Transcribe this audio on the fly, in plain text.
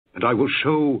And I will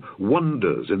show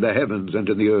wonders in the heavens and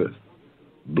in the earth,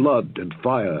 blood and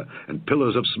fire and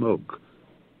pillars of smoke.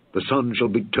 The sun shall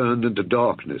be turned into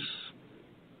darkness,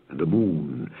 and the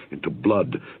moon into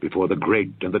blood before the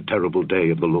great and the terrible day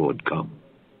of the Lord come.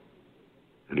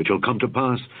 And it shall come to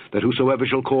pass that whosoever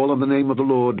shall call on the name of the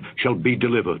Lord shall be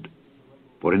delivered.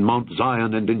 For in Mount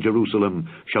Zion and in Jerusalem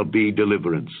shall be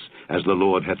deliverance, as the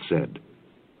Lord hath said,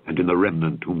 and in the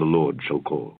remnant whom the Lord shall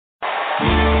call. The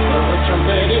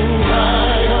trumpet in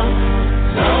Zion,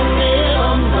 sounding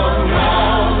on the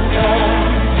mountain.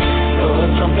 The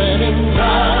trumpet in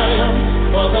Zion,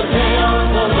 for the day of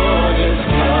the Lord is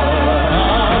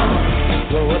come.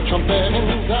 Blow a trumpet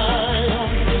in Zion.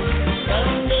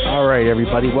 All right,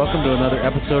 everybody, welcome to another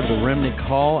episode of The Remnant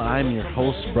Call. I'm your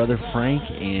host, Brother Frank,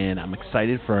 and I'm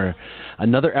excited for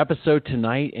another episode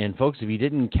tonight. And folks, if you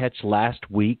didn't catch last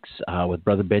week's with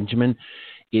Brother Benjamin,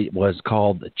 it was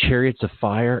called Chariots of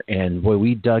Fire, and boy,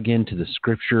 we dug into the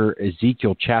scripture,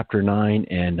 Ezekiel chapter 9,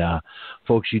 and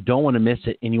folks, you don't want to miss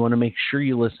it, and you want to make sure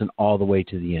you listen all the way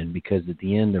to the end, because at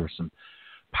the end there were some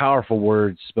powerful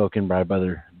words spoken by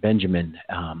Brother Benjamin,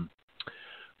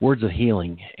 words of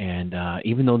healing, and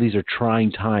even though these are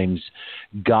trying times,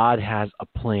 God has a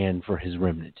plan for his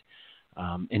remnant.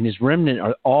 And his remnant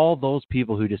are all those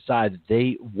people who decide that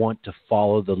they want to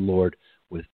follow the Lord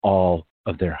with all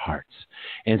of their hearts.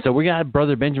 And so we got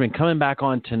Brother Benjamin coming back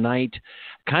on tonight,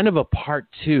 kind of a part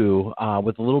two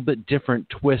with a little bit different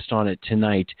twist on it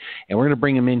tonight. And we're going to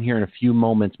bring him in here in a few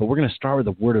moments, but we're going to start with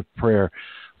a word of prayer.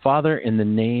 Father, in the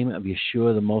name of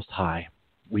Yeshua the Most High,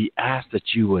 we ask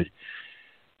that you would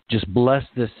just bless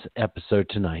this episode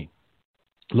tonight.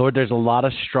 Lord, there's a lot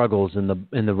of struggles in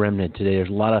the remnant today. There's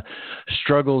a lot of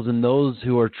struggles in those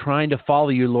who are trying to follow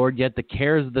you, Lord, yet the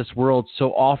cares of this world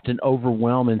so often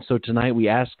overwhelm. And so tonight we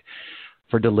ask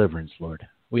for deliverance, Lord.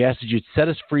 We ask that you'd set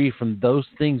us free from those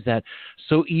things that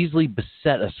so easily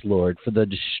beset us, Lord, for the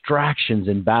distractions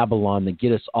in Babylon that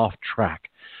get us off track.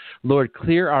 Lord,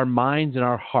 clear our minds and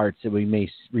our hearts that we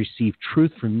may receive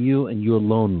truth from you and you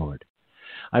alone, Lord.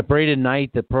 I pray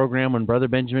tonight the program when Brother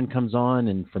Benjamin comes on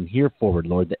and from here forward,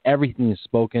 Lord, that everything is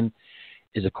spoken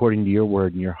is according to your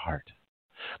word and your heart.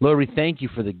 Lord, we thank you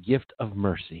for the gift of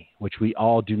mercy, which we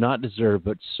all do not deserve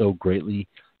but so greatly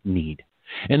need.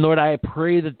 And Lord, I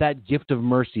pray that that gift of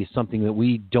mercy is something that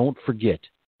we don't forget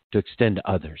to extend to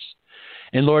others.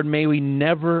 And Lord, may we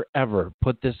never, ever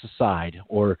put this aside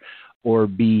or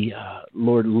be,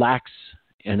 Lord, lax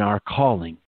in our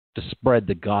calling to spread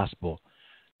the gospel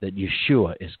that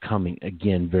Yeshua is coming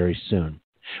again very soon.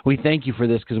 We thank you for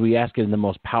this because we ask it in the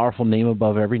most powerful name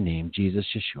above every name, Jesus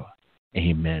Yeshua.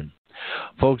 Amen.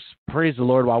 Folks, praise the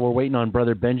Lord. While we're waiting on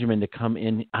Brother Benjamin to come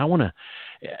in, I want to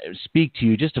speak to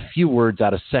you just a few words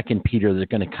out of 2 Peter that are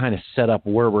going to kind of set up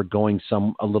where we're going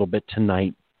a little bit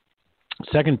tonight.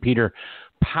 2 Peter,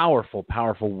 powerful,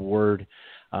 powerful word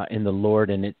in the Lord,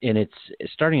 and it's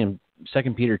starting in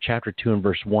 2 Peter chapter 2 and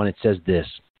verse 1, it says this: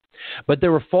 "But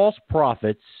there were false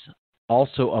prophets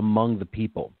also among the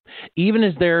people, even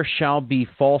as there shall be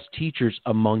false teachers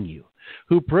among you,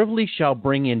 who privily shall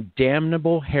bring in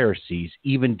damnable heresies,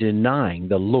 even denying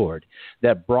the Lord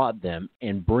that brought them,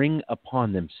 and bring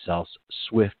upon themselves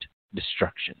swift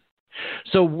destruction."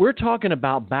 So we're talking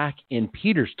about back in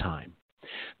Peter's time,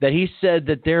 that he said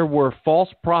that there were false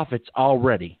prophets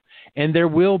already, and there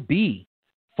will be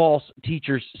false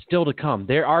teachers still to come.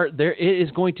 There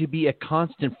is going to be a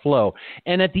constant flow.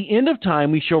 And at the end of time,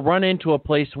 we shall run into a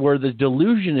place where the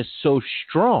delusion is so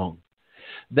strong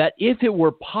that if it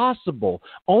were possible,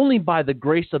 only by the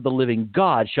grace of the living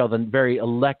God shall the very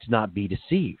elect not be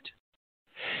deceived.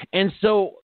 And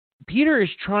so Peter is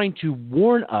trying to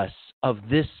warn us of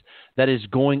this that is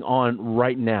going on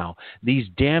right now, these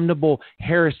damnable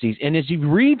heresies. And as you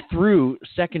read through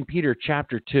 2 Peter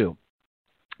chapter 2,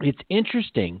 it's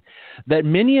interesting that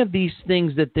many of these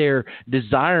things that they're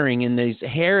desiring and these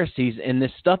heresies and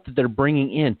this stuff that they're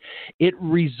bringing in, it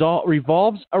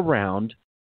revolves around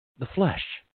the flesh.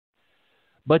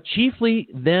 But chiefly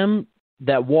them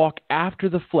that walk after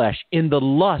the flesh in the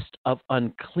lust of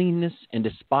uncleanness and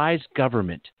despise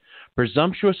government.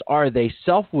 Presumptuous are they,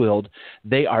 self-willed,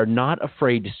 they are not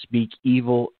afraid to speak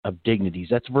evil of dignities.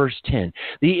 That's verse 10.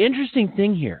 The interesting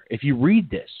thing here, if you read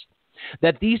this,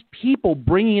 that these people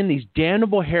bringing in these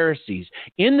damnable heresies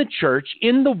in the church,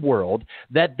 in the world,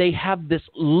 that they have this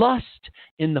lust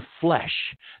in the flesh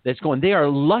that's going. They are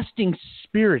lusting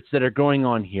spirits that are going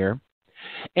on here,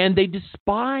 and they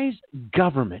despise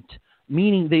government.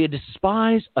 meaning they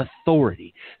despise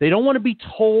authority. They don't want to be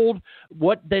told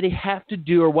what they have to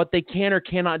do or what they can or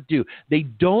cannot do. They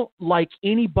don't like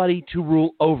anybody to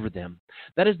rule over them.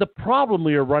 That is the problem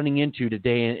we are running into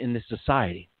today in this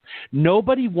society.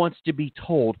 Nobody wants to be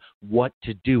told what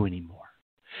to do anymore.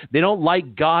 They don't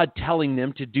like God telling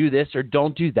them to do this or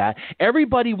don't do that.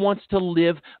 Everybody wants to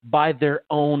live by their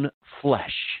own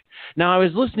flesh. Now, I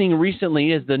was listening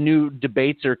recently as the new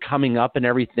debates are coming up and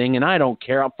everything, and I don't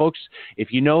care. Folks,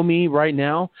 if you know me right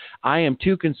now, I am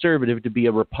too conservative to be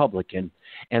a Republican,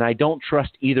 and I don't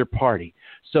trust either party.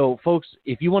 So, folks,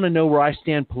 if you want to know where I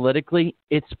stand politically,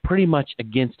 it's pretty much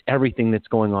against everything that's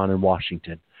going on in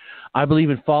Washington. I believe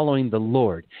in following the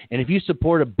Lord. And if you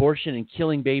support abortion and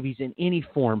killing babies in any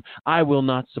form, I will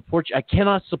not support you. I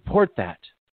cannot support that.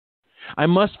 I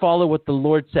must follow what the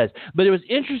Lord says. But it was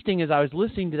interesting as I was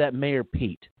listening to that Mayor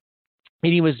Pete,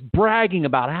 and he was bragging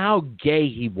about how gay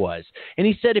he was. And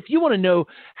he said, if you want to know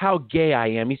how gay I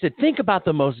am, he said, think about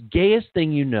the most gayest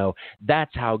thing you know.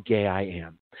 That's how gay I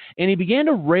am. And he began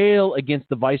to rail against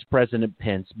the Vice President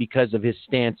Pence because of his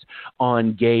stance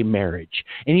on gay marriage.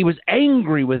 And he was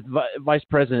angry with Vice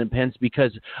President Pence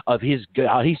because of his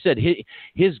God. He said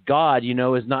his God,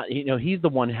 is not, he's the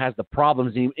one who has the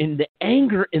problems in the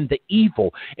anger and the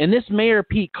evil. And this Mayor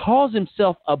Pete calls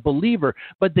himself a believer,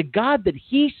 but the God that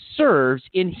he serves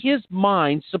in his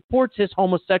mind supports his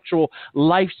homosexual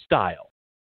lifestyle.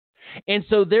 And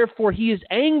so, therefore, he is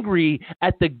angry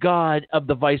at the God of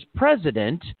the vice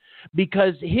president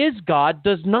because his God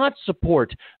does not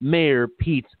support Mayor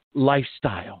Pete's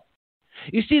lifestyle.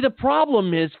 You see, the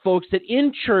problem is, folks, that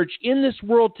in church, in this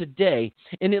world today,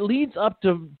 and it leads up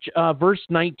to verse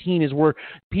 19 is where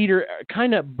Peter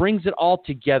kind of brings it all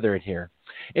together here.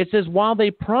 It says, while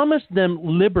they promise them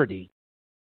liberty,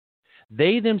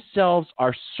 they themselves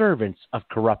are servants of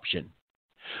corruption.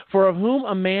 For of whom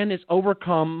a man is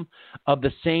overcome, of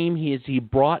the same is he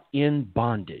brought in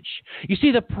bondage. You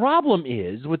see, the problem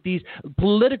is with these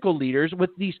political leaders, with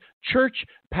these church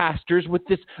pastors, with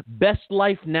this Best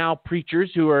Life Now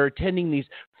preachers who are attending these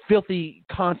filthy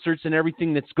concerts and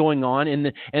everything that's going on,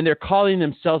 and they're calling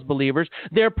themselves believers.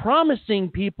 They're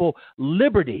promising people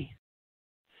liberty.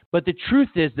 But the truth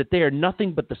is that they are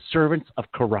nothing but the servants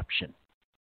of corruption.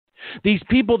 These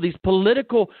people, these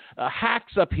political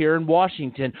hacks up here in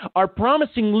Washington are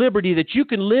promising liberty that you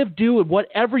can live, do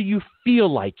whatever you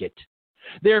feel like it.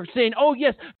 They're saying, oh,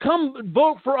 yes, come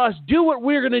vote for us. Do what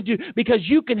we're going to do because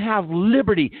you can have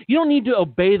liberty. You don't need to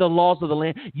obey the laws of the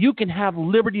land. You can have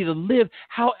liberty to live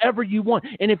however you want.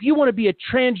 And if you want to be a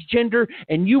transgender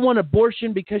and you want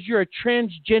abortion because you're a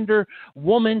transgender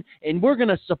woman, and we're going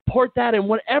to support that, and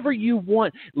whatever you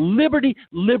want, liberty,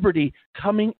 liberty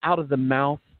coming out of the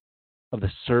mouth of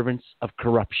the servants of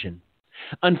corruption.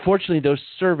 Unfortunately, those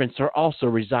servants are also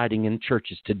residing in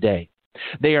churches today.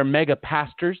 They are mega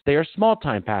pastors. They are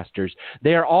small-time pastors.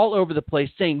 They are all over the place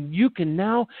saying, you can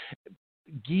now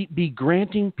be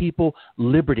granting people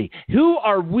liberty. Who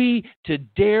are we to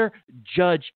dare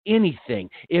judge anything?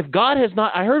 If God has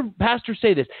not, I heard pastors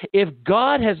say this, if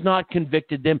God has not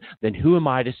convicted them, then who am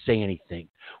I to say anything?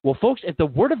 Well, folks, if the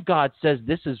Word of God says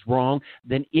this is wrong,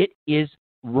 then it is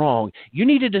wrong. You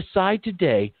need to decide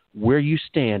today where you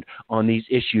stand on these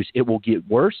issues. It will get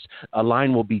worse. A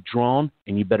line will be drawn,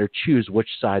 and you better choose which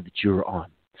side that you're on.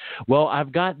 Well,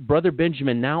 I've got Brother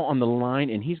Benjamin now on the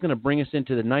line, and he's going to bring us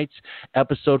into the night's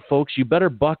episode, folks. You better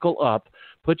buckle up,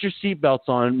 put your seatbelts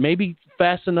on, maybe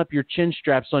fasten up your chin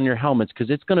straps on your helmets,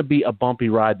 because it's going to be a bumpy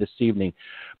ride this evening.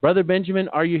 Brother Benjamin,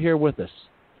 are you here with us?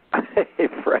 Hey,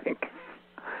 Frank.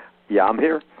 Yeah, I'm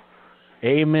here.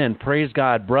 Amen. Praise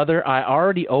God. Brother, I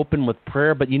already opened with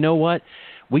prayer, but you know what?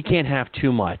 We can't have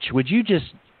too much. Would you just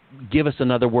give us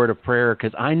another word of prayer?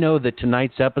 Because I know that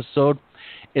tonight's episode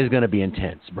is going to be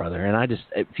intense, brother. And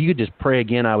if you could just pray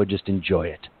again, I would just enjoy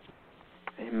it.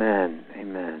 Amen.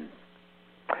 Amen.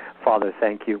 Father,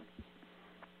 thank you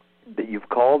that you've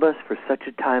called us for such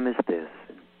a time as this.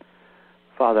 And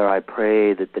Father, I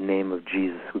pray that the name of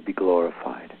Jesus would be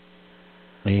glorified.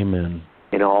 Amen.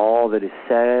 In all that is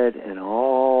said and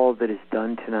all that is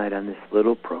done tonight on this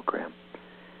little program.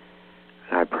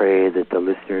 And I pray that the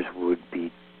listeners would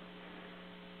be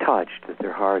touched, that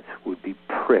their hearts would be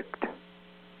pricked,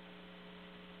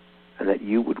 and that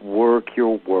you would work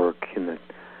your work in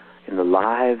the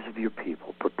lives of your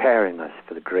people, preparing us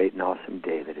for the great and awesome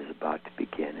day that is about to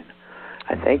begin. And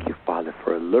I thank you, Father,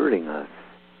 for alerting us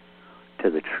to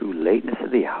the true lateness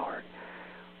of the hour.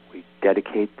 We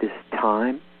dedicate this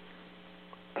time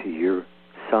to your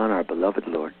Son, our beloved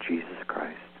Lord, Jesus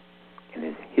Christ. And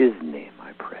in his name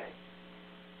I pray.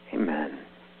 Amen.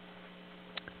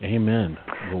 Amen.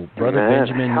 Well, Brother Amen.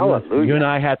 Benjamin, Hallelujah. you and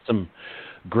I had some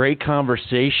great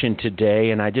conversation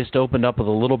today, and I just opened up with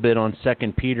a little bit on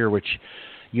 2 Peter, which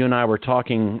you and I were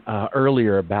talking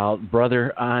earlier about.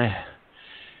 Brother,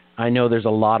 I know there's a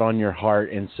lot on your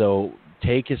heart, and so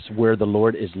take us where the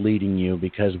Lord is leading you,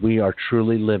 because we are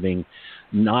truly living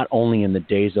not only in the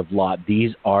days of Lot.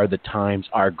 These are the times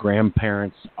our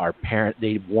grandparents, our parents,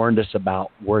 they warned us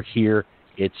about. We're here.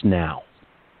 It's now.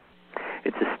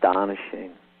 It's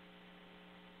astonishing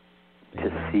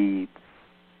to see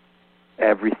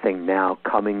everything now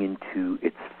coming into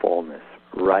its fullness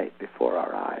right before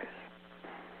our eyes.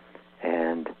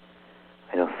 And,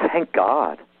 thank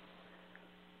God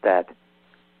that,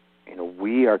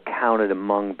 we are counted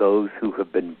among those who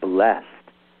have been blessed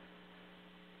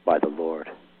by the Lord.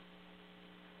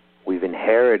 We've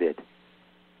inherited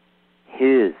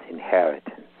His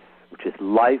inheritance, which is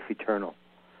life eternal.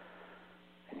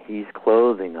 And He's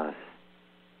clothing us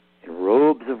in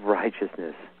robes of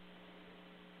righteousness.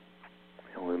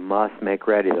 And we must make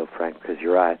ready, though, Frank, because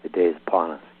you're right, the day is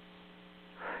upon us.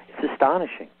 It's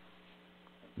astonishing.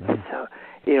 So,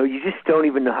 you just don't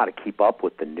even know how to keep up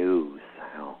with the news.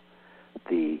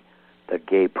 The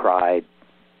gay pride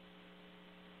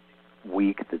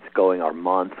week that's going, or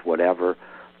month, whatever,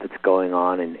 that's going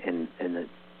on in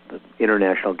the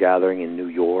international gathering in New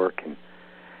York,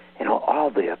 and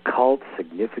all the occult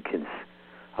significance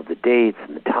of the dates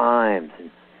and the times.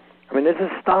 And it's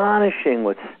astonishing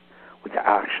what's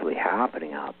actually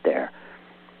happening out there.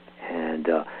 And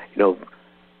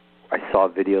I saw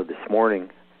a video this morning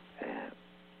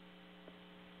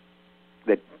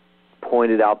that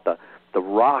pointed out the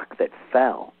rock that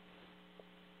fell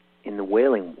in the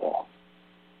Wailing Wall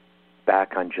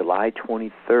back on July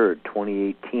 23rd,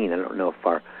 2018. I don't know if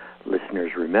our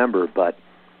listeners remember, but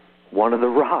one of the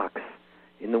rocks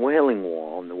in the Wailing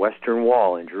Wall, in the Western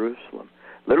Wall in Jerusalem,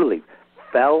 literally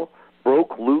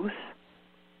broke loose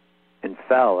and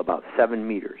fell about 7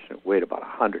 meters. It weighed about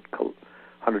 100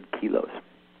 kilos.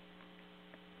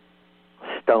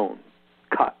 Stone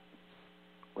cut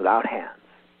without hands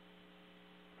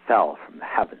fell from the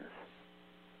heavens.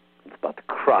 It's about to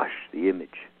crush the image,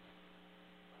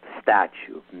 the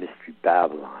statue of Mystery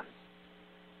Babylon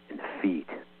in the feet.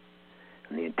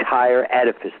 And the entire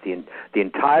edifice, the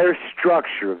entire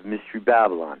structure of Mystery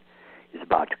Babylon is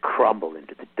about to crumble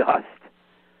into the dust.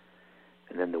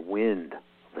 And then the wind,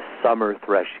 the summer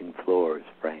threshing floors,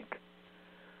 Frank,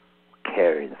 will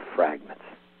carry the fragments,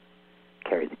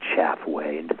 carry the chaff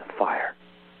away into the fire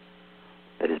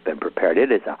that has been prepared.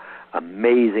 It is an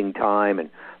amazing time. And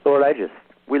Lord,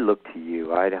 we look to you.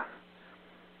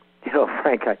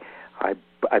 Frank,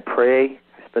 I pray.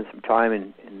 I spend some time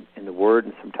in the Word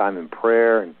and some time in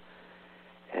prayer, and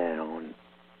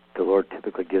the Lord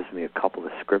typically gives me a couple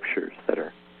of scriptures that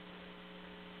are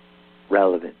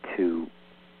relevant to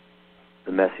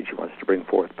the message He wants to bring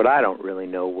forth. But I don't really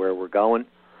know where we're going.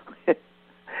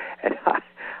 And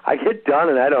I get done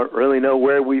and I don't really know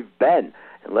where we've been.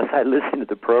 Unless I listen to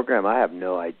the program, I have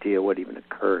no idea what even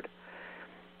occurred.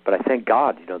 But I thank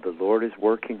God, the Lord is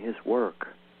working His work.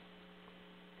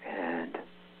 And,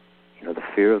 the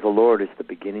fear of the Lord is the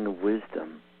beginning of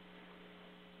wisdom.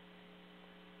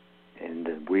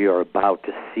 And we are about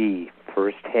to see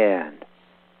firsthand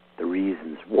the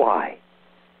reasons why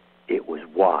it was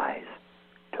wise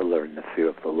to learn the fear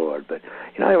of the Lord. But,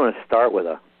 I want to start with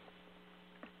a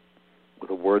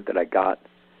word that I got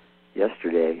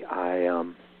yesterday. I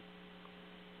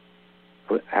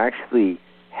actually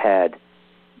had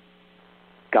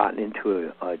gotten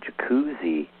into a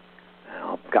jacuzzi.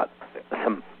 Got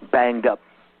some banged up.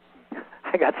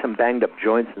 I got some banged up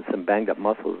joints and some banged up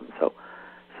muscles, and so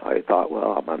I thought,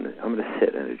 well, I'm going to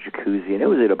sit in a jacuzzi, and it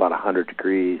was at about 100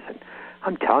 degrees. And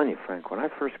I'm telling you, Frank, when I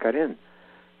first got in,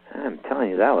 I'm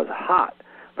telling you, that was hot.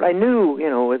 But I knew,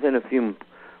 within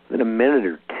a minute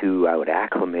or two, I would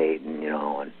acclimate, and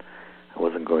I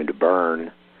wasn't going to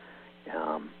burn.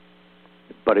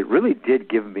 But it really did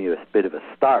give me a bit of a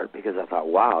start, because I thought,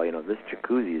 wow, this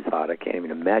jacuzzi is hot. I can't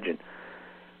even imagine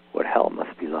what hell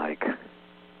must be like.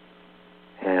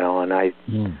 And I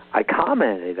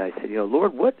commented. I said,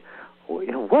 Lord, what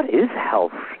is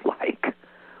hell like?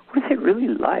 What is it really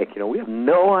like? We have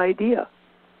no idea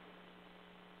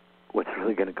what's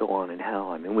really going to go on in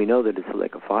hell. We know that it's a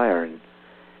lake of fire, and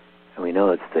we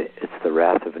know it's the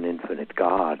wrath of an infinite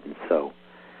God. And so,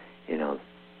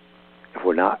 if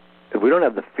we don't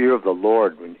have the fear of the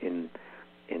Lord in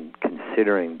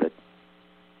considering that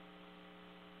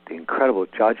the incredible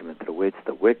judgment that awaits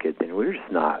the wicked, then we're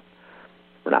not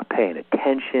paying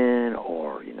attention,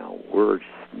 or we're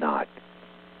not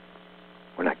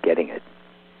getting it.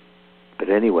 But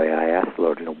anyway, I asked the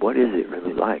Lord, what is it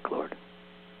really like, Lord?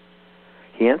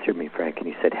 He answered me, Frank, and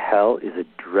he said, hell is a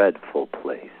dreadful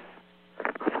place.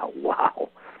 I thought, wow,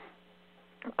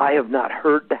 I have not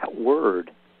heard that word.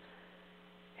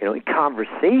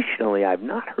 Conversationally, I've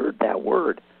not heard that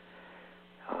word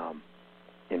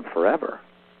in forever.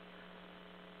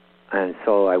 And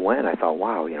so I went, I thought,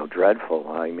 wow, dreadful.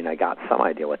 I got some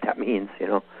idea what that means,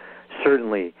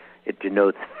 Certainly it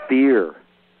denotes fear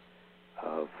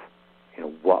of,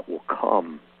 what will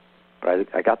come. But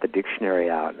I got the dictionary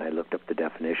out and I looked up the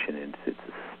definition, and it's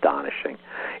astonishing.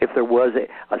 If there was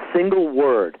a single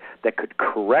word that could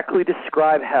correctly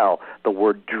describe hell, the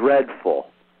word dreadful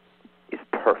is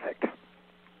perfect.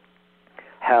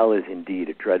 Hell is indeed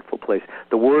a dreadful place.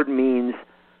 The word means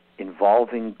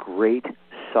involving great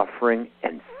suffering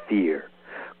and fear,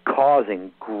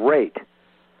 causing great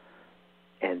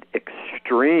and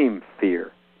extreme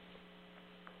fear,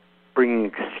 bringing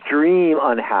extreme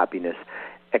unhappiness,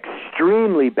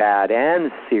 extremely bad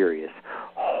and serious,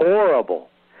 horrible,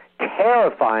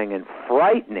 terrifying and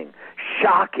frightening,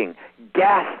 shocking,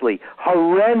 ghastly,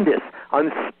 horrendous,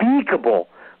 unspeakable,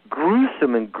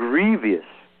 gruesome and grievous,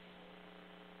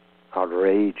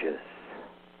 outrageous.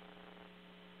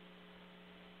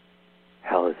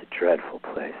 Hell is a dreadful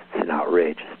place. It's an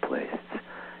outrageous place.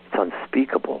 It's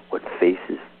unspeakable what is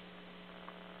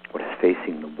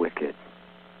facing the wicked.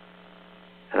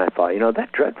 And I thought,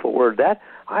 that dreadful word, that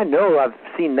I know I've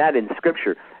seen that in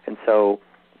Scripture. And so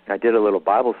I did a little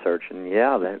Bible search, and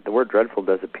the word dreadful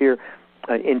does appear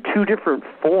in two different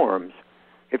forms.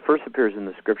 It first appears in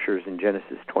the Scriptures in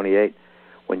Genesis 28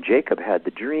 when Jacob had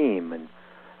the dream,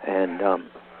 and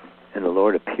the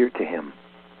Lord appeared to him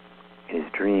in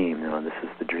his dream. This is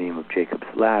the dream of Jacob's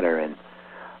ladder. And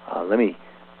let me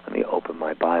open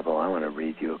my Bible. I want to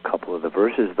read you a couple of the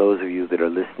verses. Those of you that are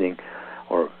listening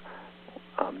or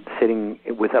sitting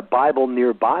with a Bible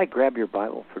nearby, grab your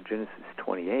Bible for Genesis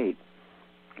 28.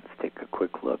 Let's take a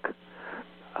quick look.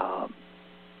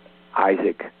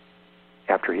 Isaac,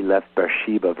 after he left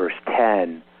Beersheba, verse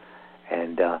 10,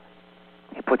 and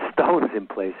he put stones in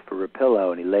place for a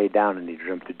pillow, and he lay down and he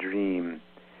dreamt a dream,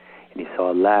 and he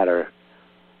saw a ladder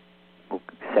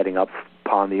setting up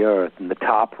upon the earth, and the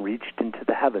top reached into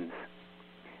the heavens.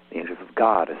 The angels of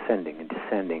God ascending and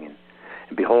descending,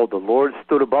 and behold, the Lord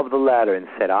stood above the ladder and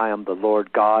said, I am the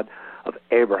Lord God of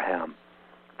Abraham,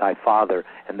 thy father,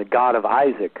 and the God of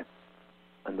Isaac,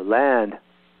 and the land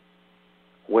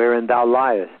wherein thou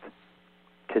liest.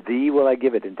 To thee will I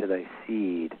give it, and to thy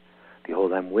seed.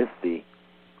 Behold, I'm with thee,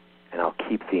 and I'll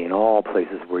keep thee in all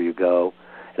places where you go,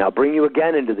 and I'll bring you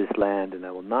again into this land, and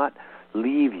I will not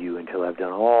leave you until I've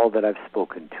done all that I've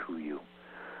spoken to you.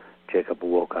 Jacob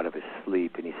awoke out of his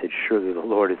sleep, and he said, surely the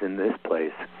Lord is in this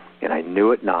place, and I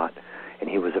knew it not. And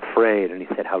he was afraid, and he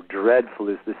said, how dreadful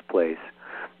is this place.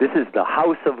 This is the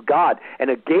house of God, and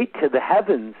a gate to the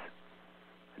heavens.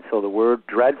 And so the word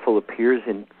dreadful appears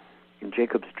in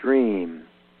Jacob's dream.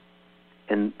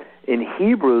 And in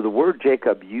Hebrew, the word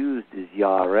Jacob used is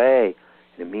yareh,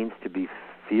 and it means to be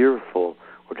fearful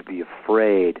or to be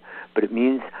afraid. But it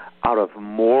means out of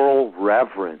moral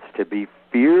reverence, to be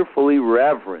fearfully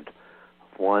reverent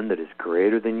of one that is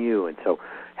greater than you. And so,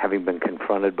 having been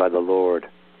confronted by the Lord,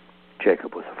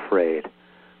 Jacob was afraid of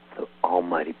the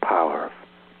almighty power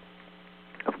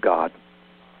of God.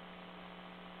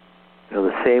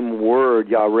 The same word,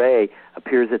 yareh,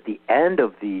 appears at the end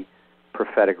of the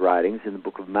prophetic writings in the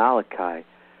book of Malachi,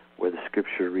 where the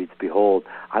scripture reads, behold,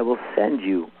 I will send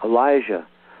you Elijah,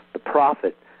 the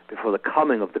prophet, before the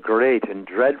coming of the great and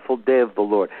dreadful day of the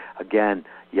Lord. Again,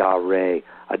 yareh,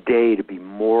 a day to be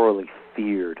morally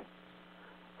feared,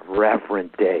 a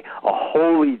reverent day, a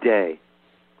holy day.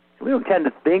 We don't tend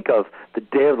to think of the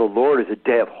day of the Lord as a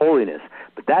day of holiness,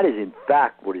 but that is in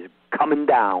fact what is coming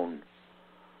down.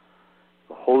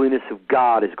 The holiness of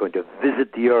God is going to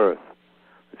visit the earth.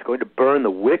 It's going to burn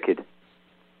the wicked,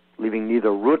 leaving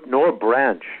neither root nor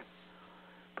branch.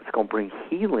 But it's going to bring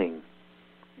healing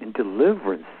and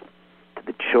deliverance to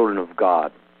the children of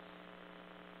God.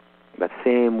 That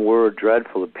same word,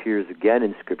 dreadful, appears again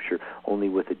in Scripture, only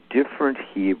with a different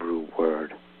Hebrew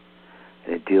word.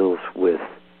 And it deals with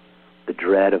the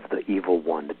dread of the evil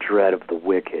one, the dread of the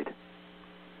wicked.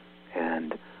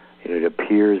 And it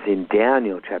appears in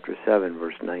Daniel chapter 7,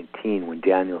 verse 19, when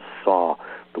Daniel saw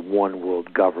the one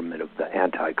world government of the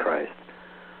Antichrist,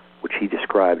 which he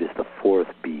described as the fourth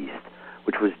beast,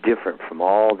 which was different from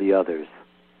all the others,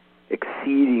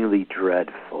 exceedingly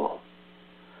dreadful.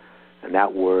 And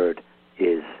that word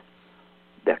is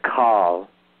dekal,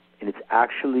 and it's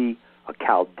actually a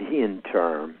Chaldean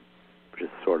term, which is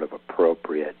sort of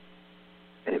appropriate,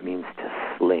 and it means to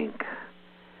slink.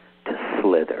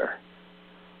 slither,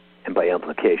 and by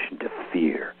implication to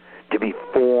fear, to be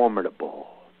formidable,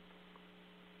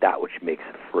 that which makes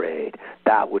afraid,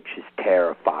 that which is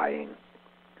terrifying.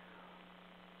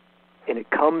 And it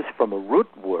comes from a root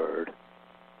word,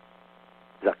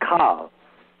 zakal,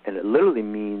 and it literally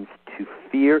means to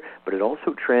fear, but it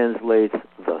also translates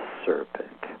the serpent.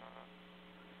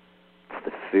 It's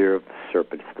the fear of the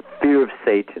serpent. It's the fear of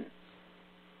Satan.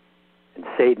 And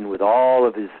Satan, with all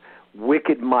of his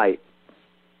wicked might,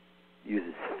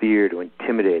 uses fear to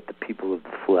intimidate the people of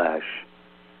the flesh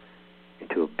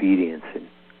into obedience.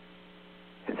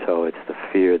 And so it's the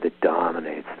fear that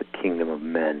dominates the kingdom of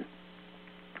men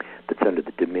that's under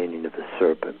the dominion of the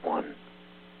serpent one.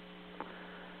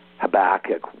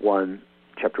 Habakkuk 1,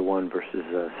 chapter 1, verses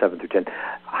 7 through 10.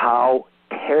 How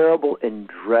terrible and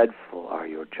dreadful are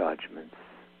your judgments.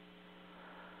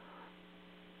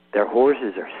 Their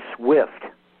horses are swift.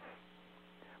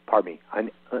 Pardon me.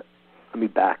 Let me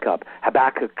back up.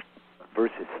 Habakkuk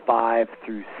verses 5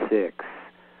 through 6.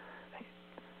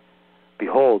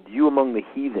 Behold, you among the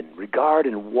heathen, regard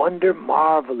and wonder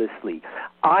marvelously.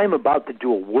 I am about to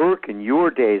do a work in your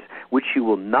days which you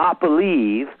will not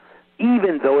believe,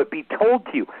 even though it be told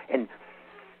to you. And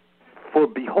for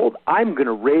behold, I'm going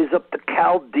to raise up the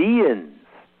Chaldeans,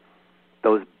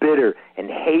 those bitter and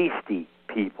hasty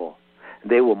people.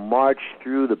 They will march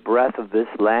through the breadth of this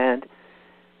land,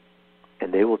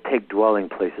 and they will take dwelling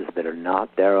places that are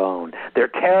not their own. They're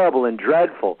terrible and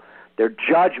dreadful. Their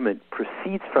judgment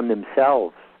proceeds from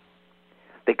themselves.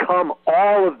 They come,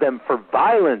 all of them, for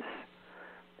violence,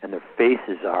 and their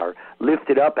faces are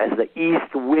lifted up as the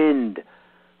east wind,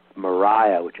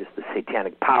 Moriah, which is the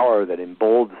satanic power that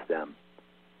emboldens them.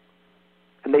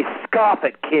 And they scoff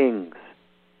at kings.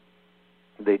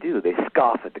 They do. They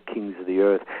scoff at the kings of the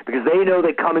earth because they know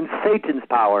they come in Satan's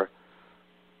power.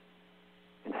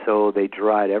 And so they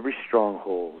deride every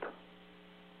stronghold.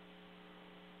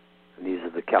 And these are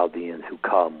the Chaldeans who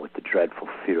come with the dreadful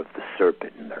fear of the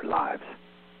serpent in their lives.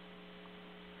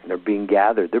 And they're being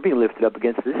gathered. They're being lifted up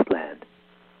against this land.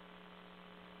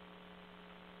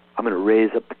 I'm going to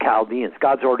raise up the Chaldeans.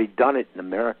 God's already done it in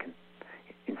America.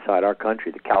 Inside our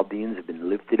country, the Chaldeans have been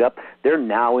lifted up. They're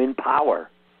now in power.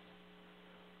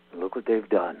 And look what they've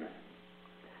done.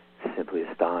 It's simply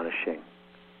astonishing.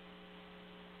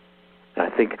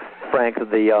 And I think, Frank,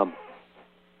 the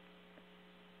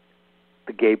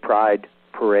Gay Pride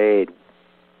Parade,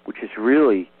 which is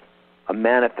really a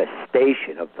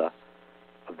manifestation of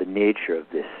the nature of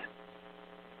this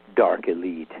dark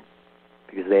elite,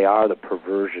 because they are the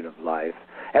perversion of life.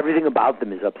 Everything about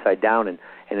them is upside down, and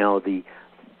you know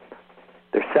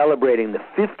they're celebrating the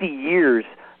 50 years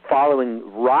following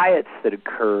riots that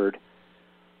occurred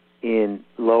in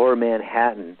Lower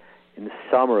Manhattan in the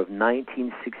summer of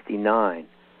 1969,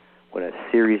 when a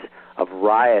series of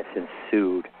riots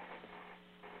ensued,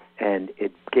 and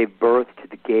it gave birth to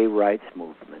the gay rights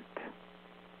movement.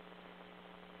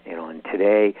 You know, and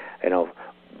today, you know,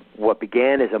 what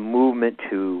began as a movement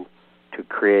to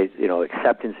create, you know,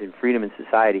 acceptance and freedom in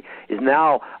society is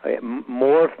now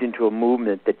morphed into a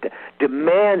movement that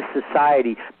demands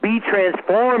society be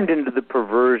transformed into the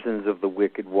perversions of the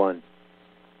wicked one.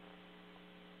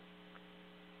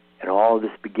 And all of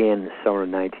this began in the summer of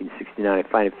 1969.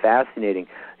 I find it fascinating.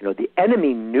 You know, the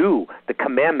enemy knew the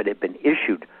commandment had been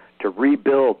issued to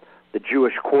rebuild the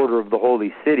Jewish quarter of the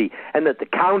Holy City, and that the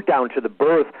countdown to the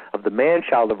birth of the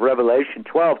man-child of Revelation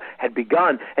 12 had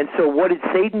begun. And so what did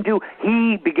Satan do?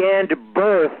 He began to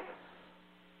birth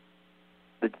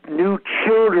the new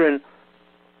children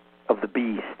of the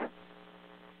beast.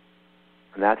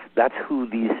 And that's who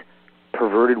these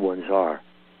perverted ones are.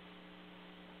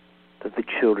 They're the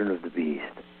children of the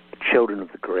beast, the children of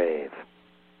the grave.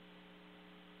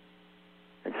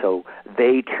 And so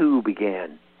they too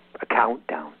began a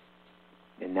countdown.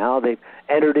 And now they've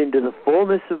entered into the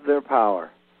fullness of their power.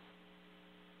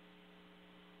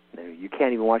 You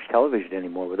can't even watch television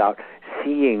anymore without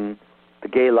seeing the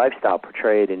gay lifestyle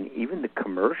portrayed in even the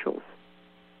commercials.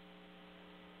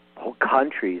 Whole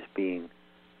countries being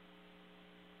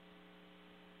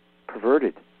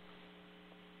perverted.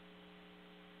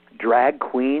 Drag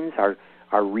queens are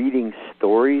reading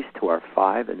stories to our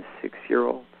 5- and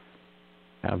 6-year-olds.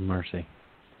 Have mercy.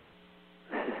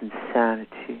 This is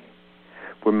insanity.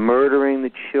 We're murdering the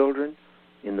children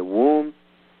in the womb,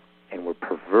 and we're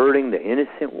perverting the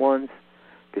innocent ones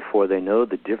before they know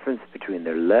the difference between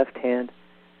their left hand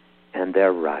and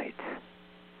their right.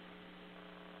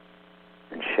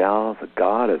 And shall the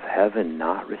God of heaven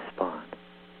not respond?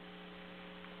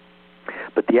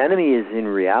 But the enemy is in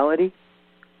reality,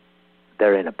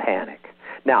 they're in a panic.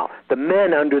 Now, The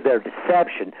men, under their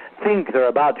deception, think they're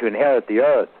about to inherit the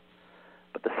earth.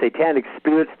 But the satanic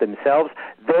spirits themselves,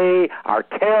 they are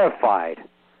terrified,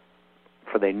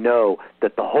 for they know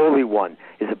that the Holy One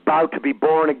is about to be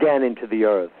born again into the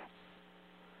earth.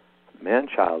 The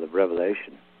man-child of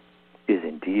Revelation is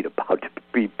indeed about to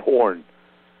be born.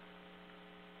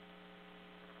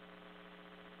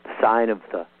 The sign of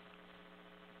the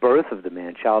birth of the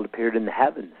man-child appeared in the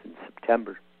heavens in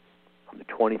September, on the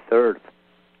 23rd,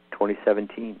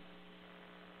 2017.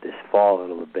 This fall,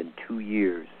 it'll have been 2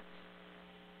 years.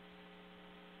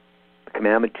 The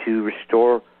commandment to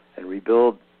restore and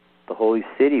rebuild the holy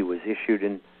city was issued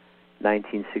in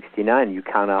 1969. You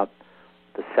count out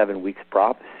the 7 weeks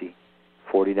prophecy,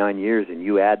 49 years, and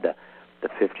you add the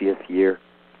 50th year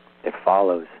that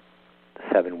follows the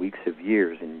 7 weeks of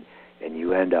years, and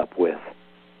you end up with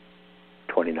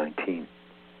 2019.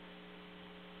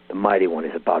 The mighty one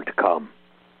is about to come.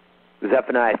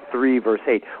 Zephaniah 3, verse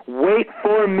 8. Wait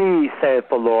for me, saith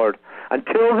the Lord,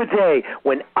 until the day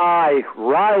when I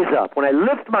rise up, when I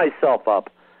lift myself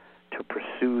up to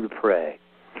pursue the prey.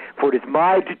 For it is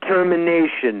my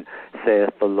determination, saith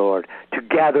the Lord, to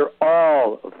gather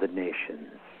all of the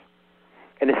nations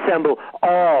and assemble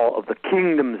all of the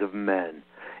kingdoms of men,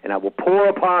 and I will pour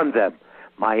upon them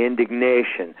my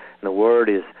indignation. And the word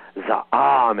is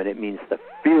Za'am, and it means the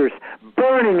fierce,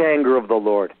 burning anger of the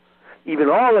Lord.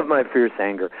 Even all of my fierce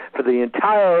anger, for the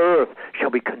entire earth shall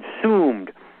be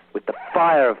consumed with the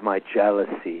fire of my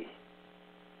jealousy.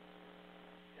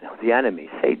 You know, the enemy,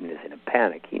 Satan, is in a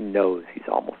panic. He knows he's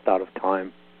almost out of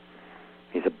time.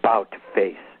 He's about to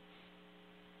face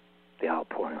the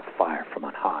outpouring of fire from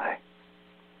on high.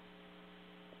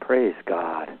 Praise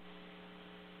God.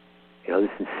 You know,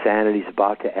 this insanity is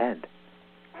about to end.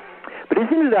 But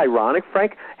isn't it ironic,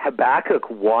 Frank? Habakkuk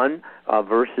 1,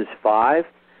 verses 5.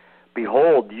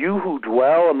 Behold, you who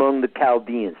dwell among the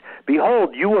Chaldeans.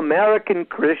 Behold, you American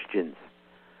Christians.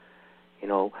 You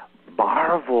know,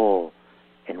 marvel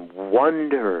and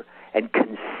wonder and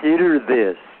consider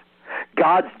this.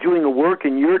 God's doing a work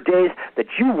in your days that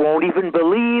you won't even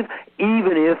believe,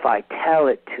 even if I tell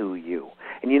it to you.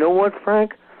 And you know what,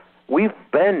 Frank? We've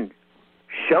been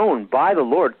shown by the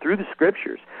Lord through the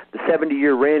Scriptures. The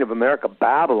 70-year reign of America,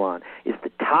 Babylon, is the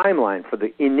timeline for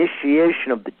the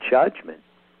initiation of the judgment.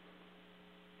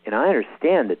 And I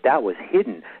understand that was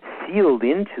hidden, sealed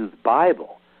into the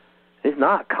Bible. It's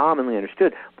not commonly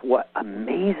understood. But what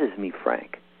amazes me,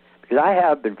 Frank, because I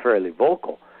have been fairly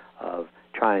vocal of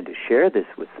trying to share this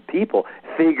with the people,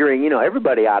 figuring,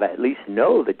 everybody ought to at least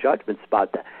know the judgment's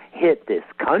about to hit this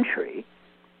country.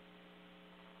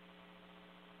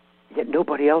 Yet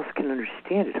nobody else can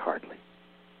understand it hardly.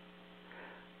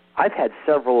 I've had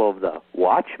several of the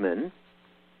watchmen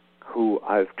who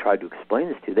I've tried to explain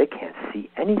this to. They can't see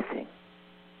anything.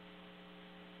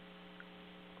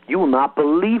 You will not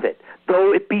believe it,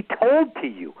 though it be told to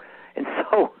you. And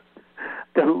so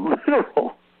the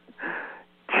literal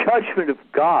judgment of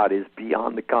God is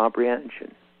beyond the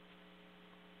comprehension.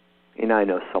 And I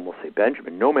know some will say,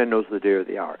 Benjamin, no man knows the day or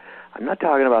the hour. I'm not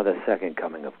talking about the second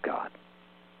coming of God.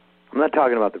 I'm not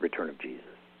talking about the return of Jesus.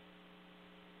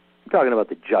 I'm talking about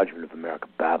the judgment of America,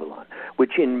 Babylon,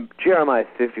 which in Jeremiah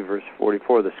 50, verse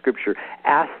 44, the Scripture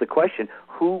asks the question,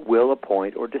 who will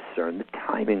appoint or discern the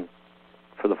timing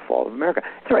for the fall of America?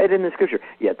 It's right in the Scripture,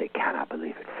 yet they cannot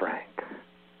believe it, Frank.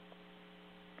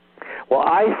 Well,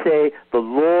 I say the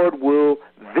Lord will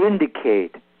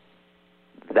vindicate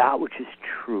that which is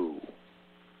true.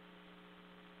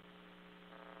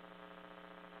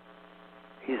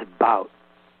 He's about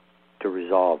to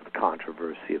resolve the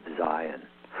controversy of Zion.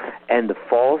 And the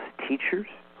false teachers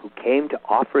who came to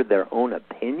offer their own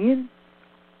opinion,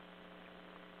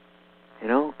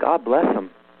 God bless them.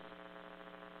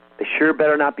 They sure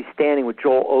better not be standing with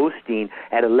Joel Osteen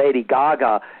at a Lady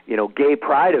Gaga, gay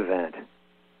pride event.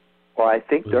 Or I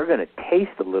think they're going to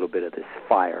taste a little bit of this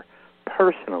fire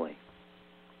personally.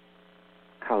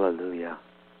 Hallelujah.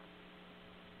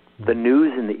 The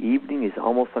news in the evening is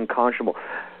almost unconscionable.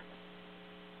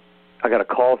 I got a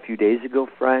call a few days ago,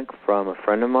 Frank, from a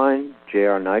friend of mine,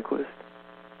 J.R. Nyquist.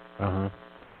 Uh-huh.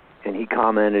 And he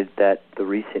commented that the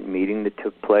recent meeting that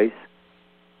took place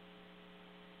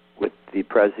with the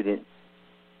President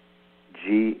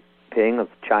Xi Jinping of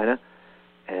China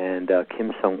and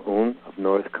Kim Jong-un of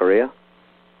North Korea,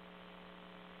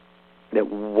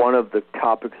 that one of the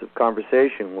topics of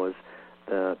conversation was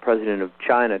the President of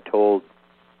China told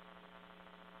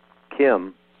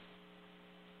Kim,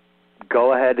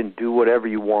 go ahead and do whatever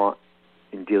you want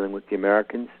in dealing with the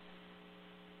Americans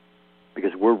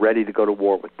because we're ready to go to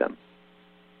war with them.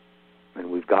 And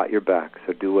we've got your back,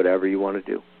 so do whatever you want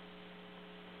to do.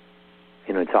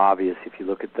 It's obvious if you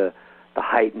look at the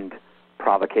heightened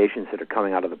provocations that are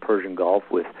coming out of the Persian Gulf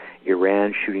with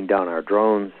Iran shooting down our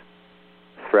drones,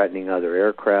 threatening other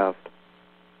aircraft,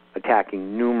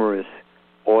 attacking numerous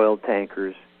oil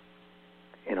tankers,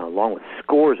 along with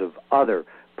scores of other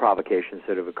provocations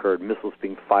that have occurred, missiles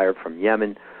being fired from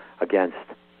Yemen against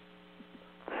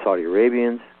the Saudi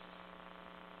Arabians.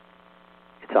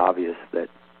 It's obvious that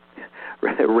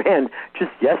Iran,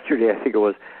 just yesterday, I think it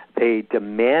was, they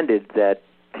demanded that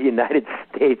the United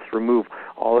States remove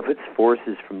all of its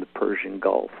forces from the Persian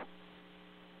Gulf.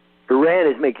 Iran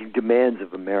is making demands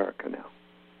of America now.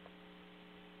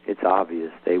 It's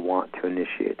obvious they want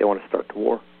to start the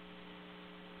war.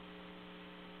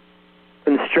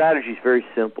 And the strategy is very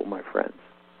simple, my friends.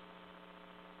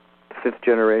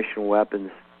 Fifth-generation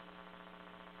weapons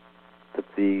that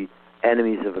the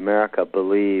enemies of America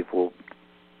believe will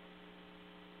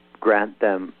grant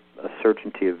them a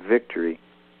certainty of victory,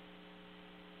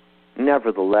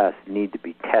 nevertheless need to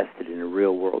be tested in a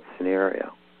real-world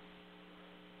scenario.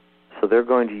 So they're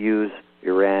going to use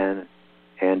Iran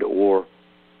and or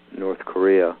North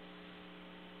Korea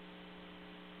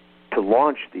to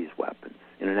launch these weapons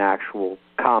in an actual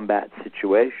combat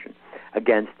situation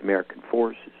against American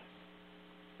forces.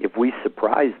 If we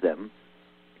surprise them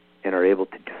and are able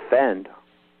to defend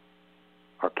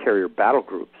our carrier battle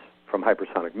groups from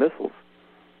hypersonic missiles,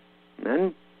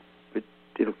 then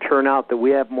it'll turn out that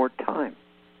we have more time.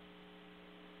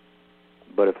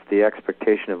 But if the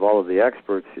expectation of all of the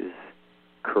experts is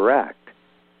correct,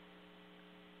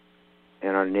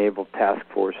 and our naval task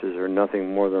forces are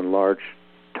nothing more than large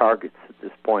targets at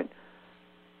this point,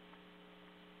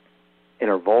 and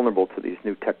are vulnerable to these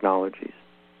new technologies,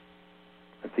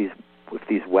 if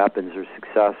these weapons are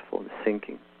successful in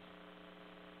sinking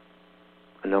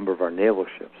a number of our naval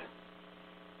ships,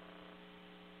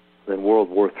 then World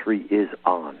War III is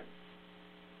on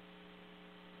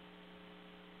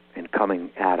and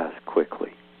coming at us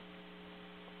quickly.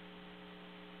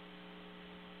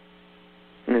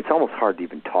 And it's almost hard to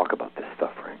even talk about this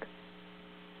stuff, Frank.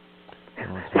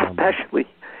 Especially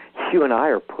you and I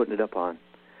are putting it up on.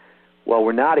 Well,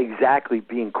 we're not exactly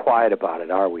being quiet about it,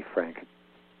 are we, Frank? I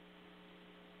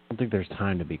don't think there's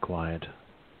time to be quiet.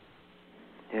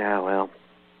 Yeah, well,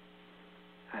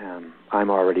 I'm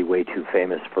already way too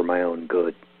famous for my own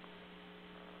good.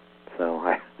 So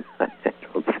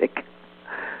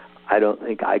I don't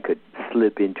think I could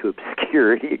slip into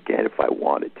obscurity again if I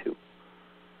wanted to.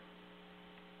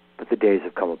 But the days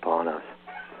have come upon us.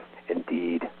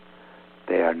 Indeed,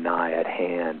 they are nigh at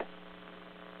hand.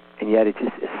 And yet it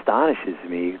just astonishes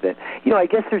me that, I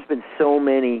guess there's been so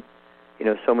many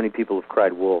people have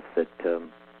cried wolf that,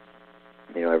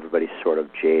 everybody's sort of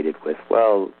jaded with,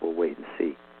 well, we'll wait and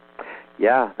see.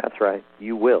 Yeah, that's right.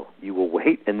 You will. You will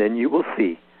wait, and then you will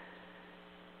see.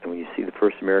 And when you see the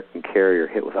first American carrier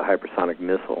hit with a hypersonic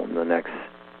missile in the next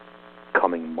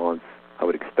coming months, I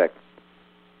would expect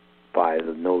by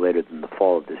no later than the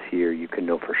fall of this year, you can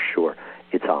know for sure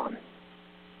it's on.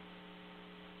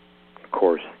 Of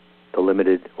course, the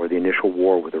limited or the initial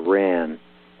war with Iran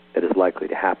that is likely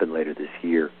to happen later this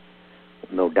year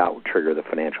will no doubt trigger the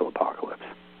financial apocalypse,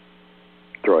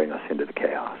 throwing us into the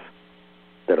chaos.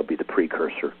 That'll be the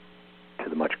precursor to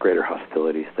the much greater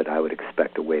hostilities that I would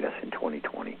expect await us in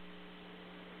 2020.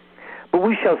 But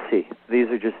we shall see. These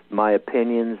are just my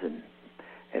opinions, and,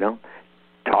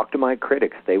 talk to my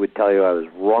critics. They would tell you I was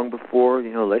wrong before.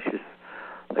 Let's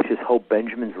just hope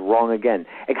Benjamin's wrong again.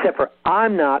 Except for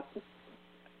I'm not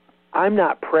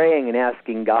praying and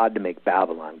asking God to make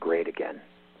Babylon great again.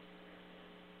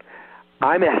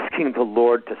 I'm asking the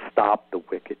Lord to stop the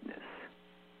wickedness.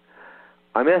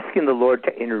 I'm asking the Lord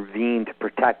to intervene to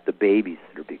protect the babies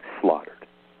that are being slaughtered.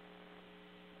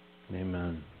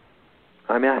 Amen.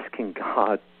 I'm asking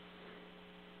God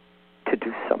to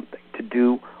do something, to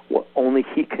do what only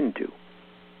He can do,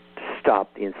 to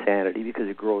stop the insanity, because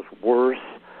it grows worse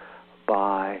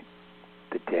by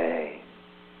the day.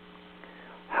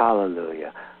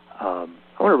 Hallelujah. I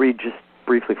want to read just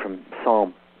briefly from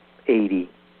Psalm 80,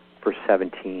 verse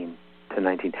 17 to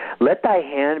 19. Let thy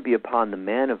hand be upon the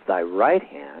man of thy right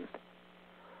hand,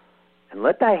 and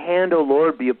let thy hand, O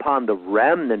Lord, be upon the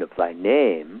remnant of thy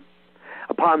name,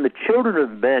 upon the children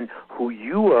of men who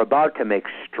you are about to make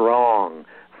strong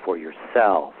for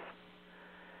yourself.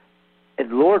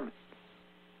 And Lord,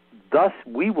 thus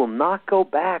we will not go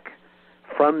back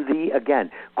from thee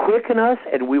again. Quicken us,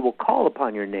 and we will call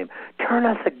upon your name. Turn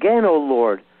us again, O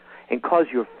Lord, and cause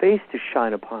your face to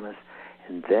shine upon us,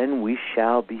 and then we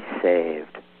shall be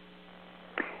saved.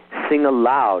 Sing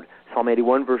aloud, Psalm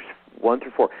 81, verse 1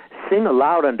 through 4. Sing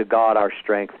aloud unto God our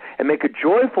strength, and make a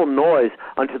joyful noise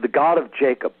unto the God of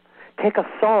Jacob. Take a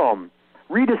psalm,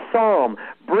 read a psalm,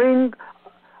 bring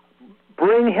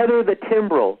hither the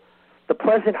timbrel, the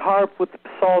pleasant harp with the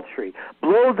psaltery.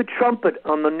 Blow the trumpet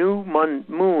on the new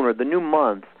moon or the new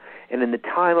month, and in the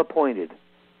time appointed.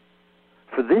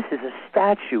 For this is a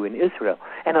statute in Israel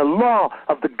and a law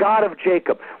of the God of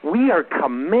Jacob. We are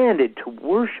commanded to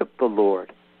worship the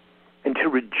Lord and to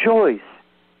rejoice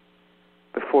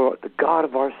before the God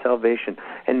of our salvation.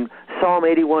 And Psalm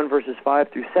 81, verses 5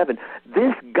 through 7,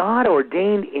 this God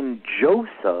ordained in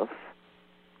Joseph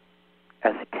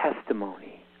as a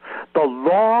testimony. The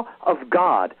law of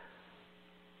God,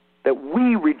 that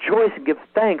we rejoice and give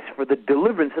thanks for the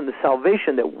deliverance and the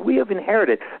salvation that we have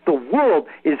inherited. The world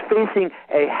is facing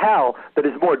a hell that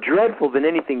is more dreadful than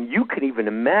anything you could even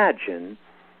imagine.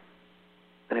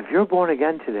 And if you're born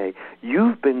again today,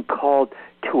 you've been called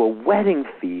to a wedding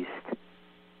feast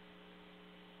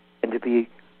and to be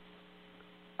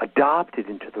adopted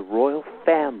into the royal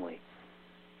family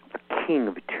of the King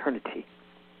of eternity.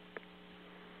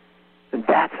 And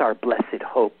that's our blessed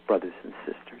hope, brothers and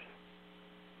sisters.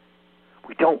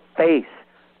 We don't face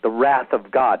the wrath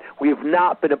of God. We have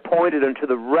not been appointed unto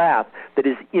the wrath that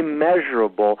is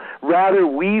immeasurable. Rather,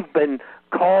 we've been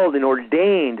called and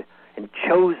ordained and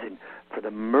chosen for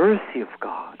the mercy of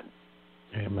God.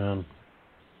 Amen.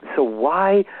 So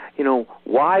why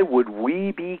would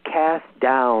we be cast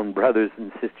down, brothers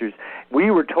and sisters? We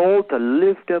were told to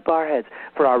lift up our heads,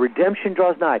 for our redemption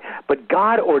draws nigh. But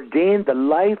God ordained the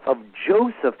life of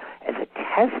Joseph as a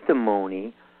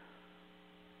testimony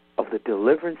of the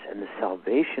deliverance and the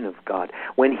salvation of God.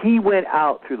 When he went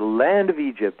out through the land of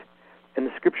Egypt, and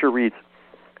the scripture reads,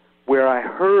 where I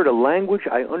heard a language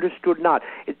I understood not.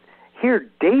 Here,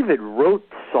 David wrote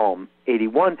Psalm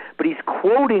 81, but he's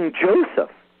quoting Joseph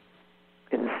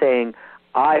and saying,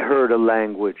 I heard a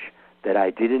language that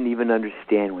I didn't even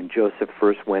understand when Joseph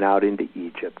first went out into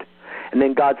Egypt. And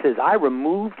then God says, I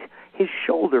removed his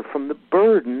shoulder from the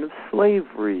burden of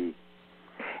slavery,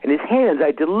 and his hands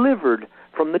I delivered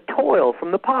from the toil,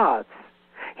 from the pots.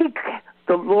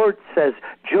 The Lord says,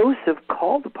 Joseph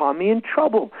called upon me in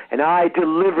trouble, and I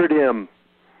delivered him.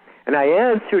 And I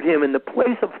answered him in the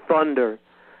place of thunder,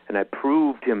 and I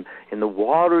proved him in the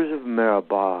waters of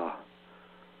Meribah,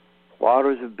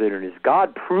 waters of bitterness.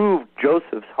 God proved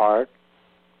Joseph's heart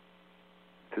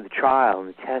through the trial and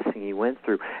the testing he went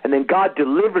through. And then God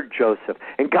delivered Joseph,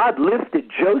 and God lifted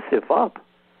Joseph up.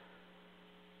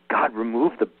 God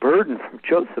removed the burden from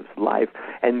Joseph's life,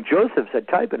 and Joseph's a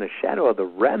type and a shadow of the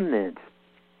remnant,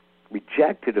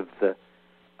 rejected of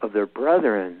their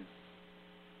brethren,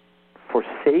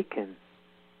 forsaken,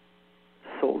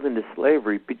 sold into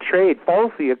slavery, betrayed,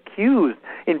 falsely accused,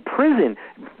 in prison,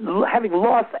 having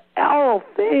lost all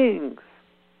things,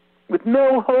 with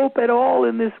no hope at all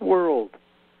in this world.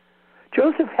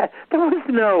 Joseph there was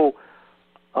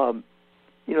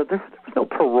no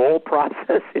parole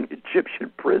process in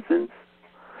Egyptian prisons.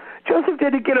 Joseph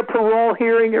didn't get a parole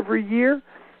hearing every year.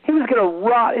 He was going to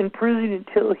rot in prison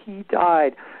until he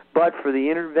died, but for the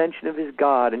intervention of his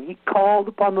God. And he called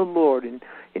upon the Lord in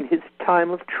his time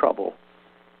of trouble.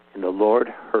 And the Lord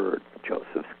heard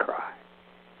Joseph's cry.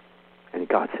 And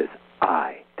God says,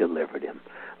 I delivered him.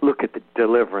 Look at the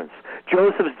deliverance.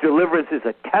 Joseph's deliverance is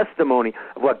a testimony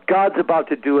of what God's about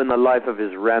to do in the life of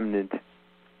his remnant.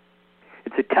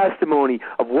 It's a testimony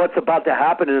of what's about to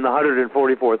happen in the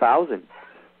 144,000.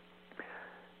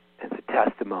 It's a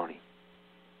testimony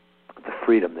of the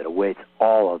freedom that awaits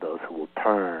all of those who will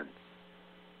turn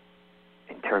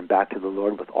back to the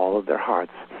Lord with all of their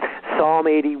hearts. Psalm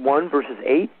 81, verses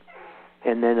 8,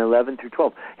 and then 11 through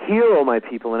 12. Hear, O my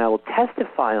people, and I will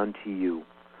testify unto you.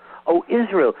 O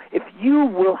Israel, if you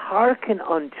will hearken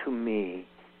unto me.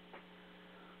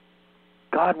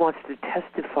 God wants to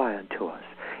testify unto us.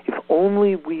 If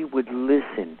only we would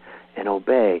listen and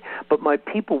obey. But my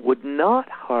people would not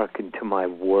hearken to my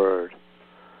word,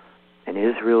 and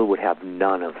Israel would have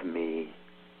none of me.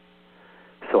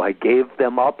 So I gave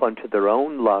them up unto their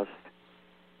own lust,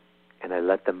 and I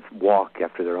let them walk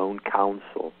after their own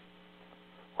counsel.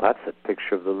 Well, that's a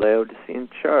picture of the Laodicean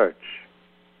church.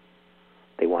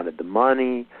 They wanted the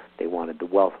money, they wanted the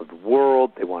wealth of the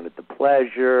world, they wanted the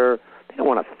pleasure, they didn't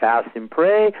want to fast and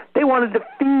pray, they wanted to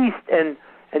feast and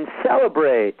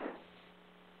celebrate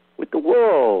with the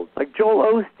world, like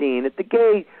Joel Osteen at the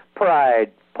gay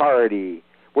pride party,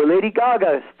 where Lady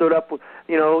Gaga stood up,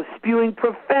 spewing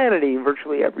profanity in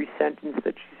virtually every sentence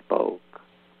that she spoke.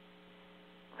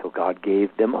 So God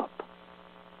gave them up,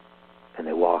 and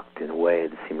they walked in a way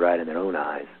that seemed right in their own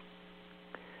eyes.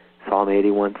 Psalm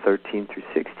 81, 13 through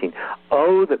 16.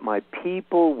 Oh, that my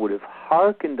people would have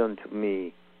hearkened unto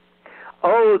me.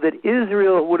 Oh, that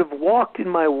Israel would have walked in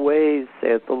my ways,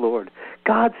 saith the Lord.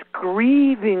 God's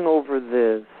grieving over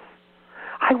this.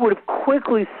 I would have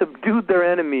quickly subdued their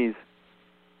enemies.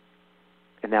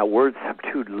 And that word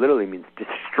subdued literally means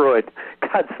destroyed.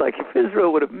 God's like, if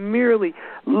Israel would have merely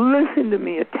listened to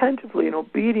me attentively and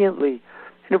obediently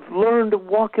and have learned to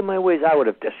walk in my ways, I would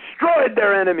have destroyed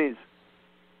their enemies.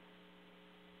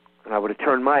 And I would have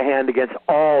turned my hand against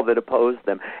all that opposed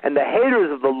them. And the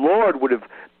haters of the Lord would have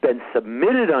been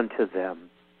submitted unto them.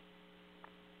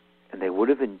 And they would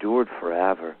have endured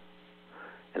forever.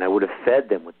 And I would have fed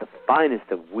them with the finest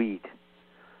of wheat.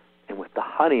 And with the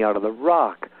honey out of the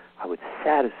rock, I would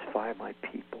satisfy my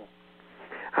people.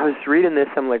 I was reading this,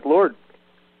 I'm like, Lord,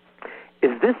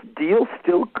 is this deal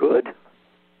still good?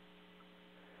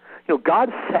 You know, God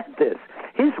said this.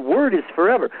 His word is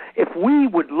forever. If we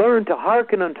would learn to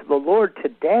hearken unto the Lord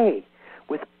today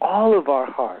with all of our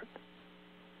heart,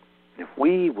 if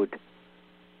we would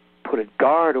put a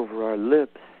guard over our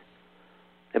lips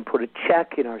and put a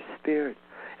check in our spirit,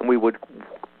 and we would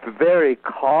very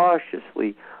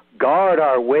cautiously guard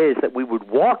our ways, that we would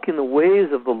walk in the ways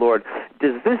of the Lord,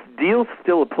 does this deal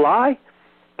still apply?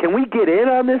 Can we get in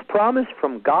on this promise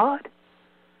from God?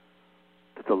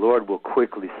 That the Lord will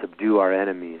quickly subdue our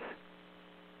enemies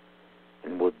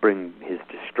and will bring his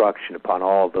destruction upon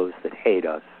all those that hate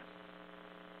us,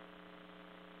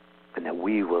 and that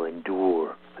we will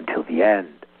endure until the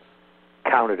end,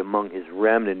 counted among his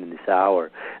remnant in this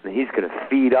hour, and that he's going to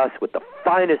feed us with the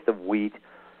finest of wheat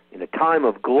in a time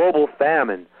of global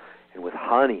famine, and with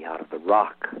honey out of the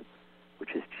rock, which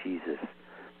is Jesus.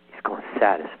 He's going to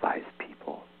satisfy his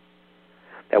people.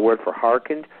 That word for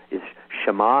hearkened is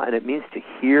shema, and it means to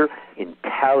hear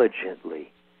intelligently.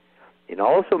 It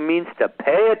also means to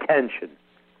pay attention.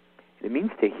 It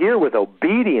means to hear with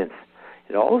obedience.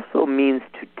 It also means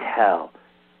to tell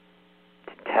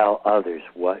others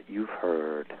what you've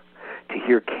heard, to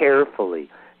hear carefully,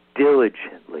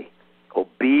 diligently,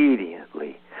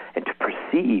 obediently, and to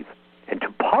perceive and to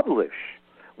publish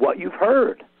what you've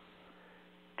heard,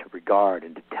 to regard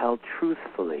and to tell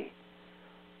truthfully,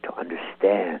 to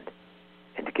understand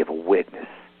and to give a witness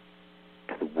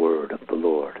to the word of the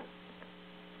Lord.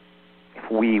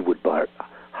 If we would but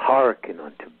hearken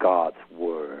unto God's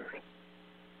word,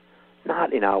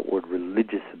 not in outward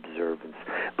religious observance,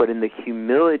 but in the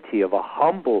humility of a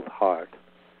humbled heart,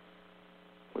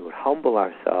 we would humble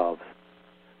ourselves,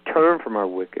 turn from our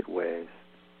wicked ways,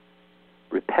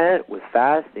 repent with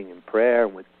fasting and prayer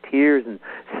and with tears and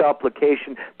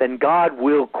supplication, then God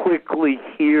will quickly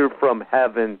hear from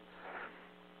heaven,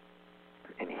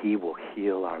 and he will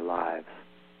heal our lives.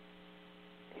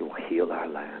 He will heal our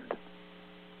land.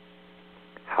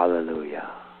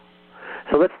 Hallelujah.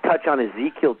 So let's touch on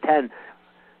Ezekiel 10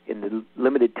 in the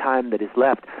limited time that is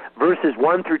left. Verses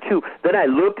 1 through 2. Then I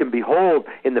looked, and behold,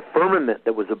 in the firmament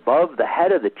that was above the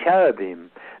head of the cherubim,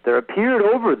 there appeared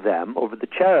over them, over the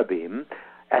cherubim,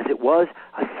 as it was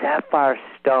a sapphire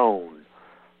stone,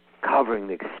 covering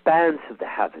the expanse of the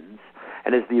heavens,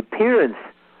 and as the appearance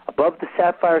above the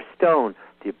sapphire stone,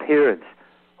 the appearance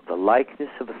of the likeness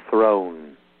of a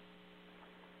throne.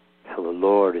 So the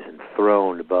Lord is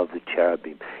enthroned above the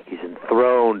cherubim. He's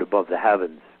enthroned above the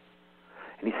heavens.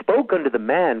 And he spoke unto the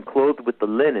man clothed with the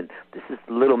linen. This is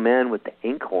the little man with the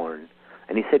inkhorn.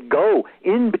 And he said, Go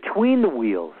in between the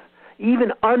wheels,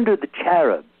 even under the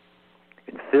cherub,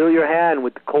 and fill your hand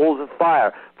with the coals of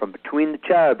fire from between the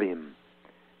cherubim.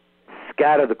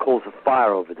 Scatter the coals of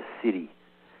fire over the city.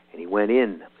 And he went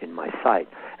in my sight.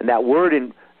 And that word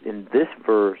in this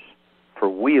verse for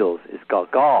wheels is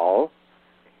galgal,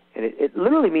 and it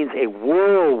literally means a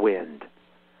whirlwind.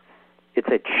 It's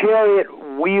a chariot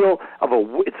wheel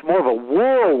it's more of a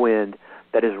whirlwind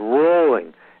that is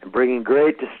rolling and bringing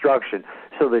great destruction.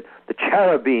 So that the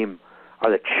cherubim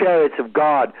are the chariots of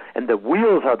God, and the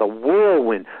wheels are the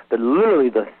whirlwind, literally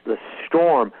the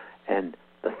storm and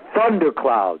the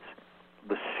thunderclouds,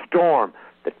 the storm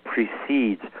that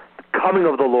precedes the coming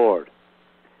of the Lord.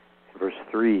 In verse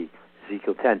 3,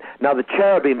 Ezekiel 10. Now the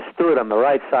cherubim stood on the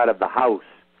right side of the house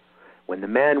when the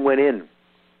man went in.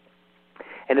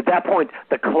 And at that point,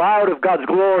 the cloud of God's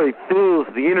glory fills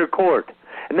the inner court.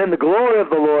 And then the glory of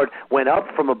the Lord went up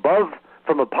from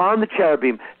upon the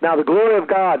cherubim. Now the glory of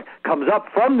God comes up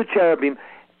from the cherubim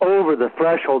over the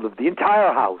threshold of the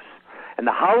entire house. And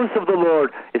the house of the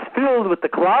Lord is filled with the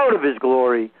cloud of his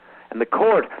glory. And the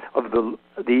court of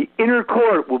the inner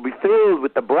court will be filled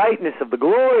with the brightness of the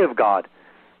glory of God.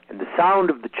 And the sound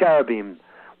of the cherubim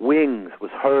wings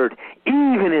was heard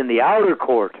even in the outer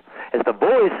court. as the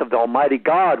voice of the Almighty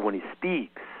God when he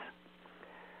speaks.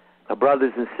 Now,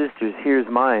 brothers and sisters, here's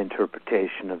my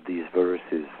interpretation of these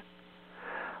verses.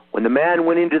 When the man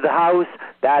went into the house,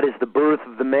 that is the birth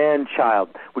of the man-child,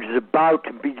 which is about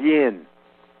to begin.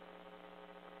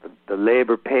 The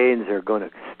labor pains are going to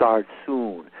start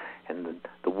soon, and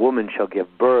the woman shall give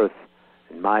birth,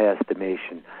 in my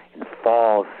estimation, in the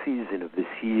fall season of this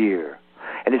year.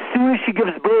 And as soon as she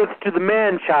gives birth to the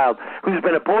man-child, who's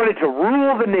been appointed to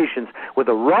rule the nations with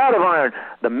a rod of iron,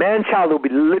 the man-child will be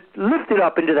lifted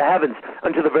up into the heavens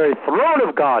unto the very throne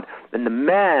of God, and the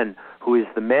man who is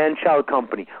the man-child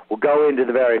company will go into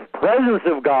the very presence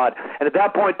of God, and at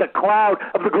that point the cloud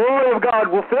of the glory of God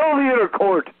will fill the inner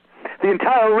court. The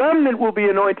entire remnant will be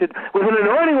anointed with an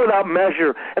anointing without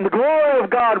measure, and the glory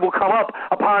of God will come up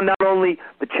upon not only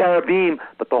the cherubim,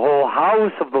 but the whole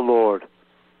house of the Lord.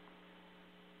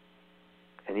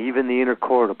 And even the inner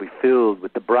court will be filled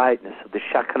with the brightness of the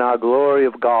Shekinah glory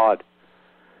of God.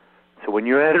 So when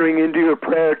you're entering into your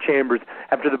prayer chambers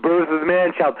after the birth of the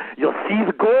man-child, you'll see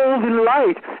the golden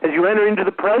light as you enter into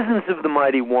the presence of the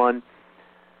Mighty One,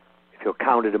 if you're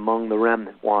counted among the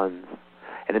remnant ones.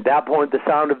 And at that point, the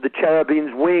sound of the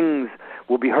cherubim's wings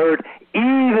will be heard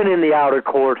even in the outer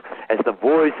court as the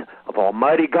voice of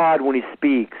Almighty God when he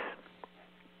speaks.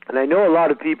 And I know a lot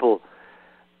of people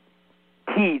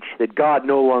teach that God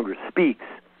no longer speaks,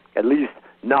 at least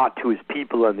not to his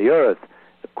people on the earth.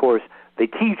 Of course, they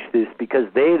teach this because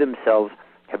they themselves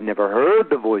have never heard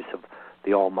the voice of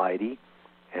the Almighty,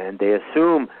 and they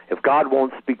assume if God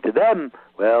won't speak to them,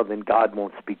 well, then God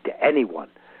won't speak to anyone.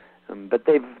 But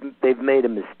they've made a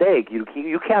mistake.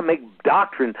 You can't make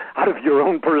doctrine out of your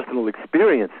own personal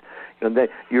experience. That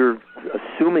you're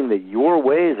assuming that your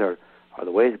ways are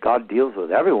the ways God deals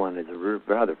with everyone is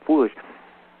rather foolish.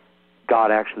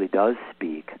 God actually does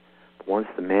speak. Once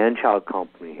the man-child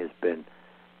company has been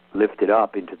lifted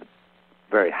up into the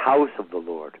very house of the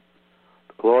Lord,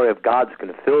 the glory of God's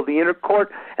going to fill the inner court,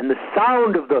 and the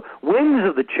sound of the wings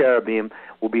of the cherubim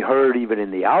will be heard even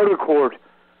in the outer court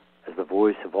as the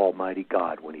voice of Almighty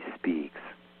God when he speaks.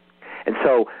 And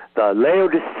so the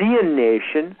Laodicean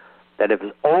nation that has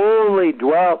only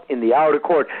dwelt in the outer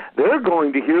court, they're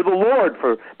going to hear the Lord,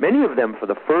 for many of them, for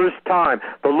the first time.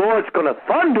 The Lord's going to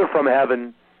thunder from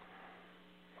heaven.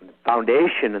 And the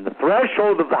foundation and the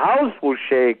threshold of the house will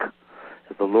shake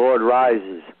as the Lord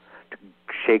rises to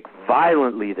shake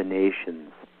violently the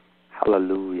nations.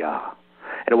 Hallelujah.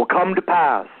 And it will come to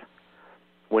pass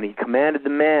when he commanded the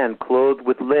man clothed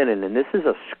with linen, and this is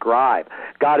a scribe.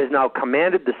 God has now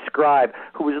commanded the scribe,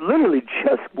 who was literally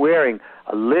just wearing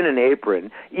a linen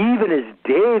apron, even as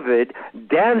David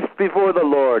danced before the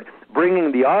Lord,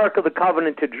 bringing the Ark of the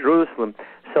Covenant to Jerusalem.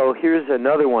 So here's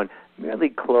another one, merely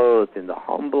clothed in the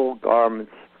humble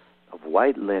garments of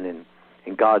white linen.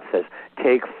 And God says,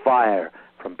 take fire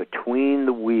from between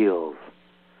the wheels,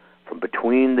 from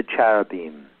between the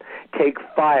cherubim. Take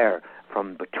fire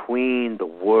from between the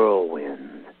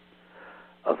whirlwind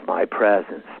of my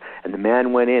presence. And the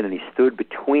man went in and he stood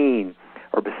between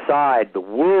or beside the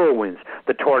whirlwinds,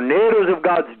 the tornadoes of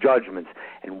God's judgments.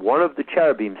 And one of the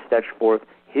cherubim stretched forth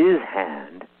his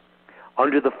hand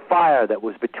under the fire that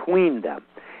was between them.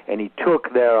 And he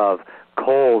took thereof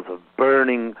coals of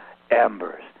burning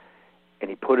embers. And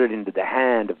he put it into the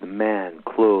hand of the man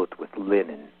clothed with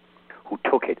linen, who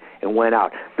took it and went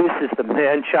out. This is the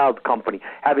man-child company,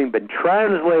 having been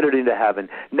translated into heaven,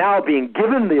 now being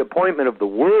given the appointment of the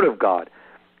Word of God,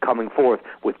 coming forth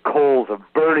with coals of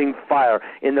burning fire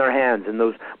in their hands. And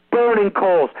those burning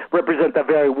coals represent the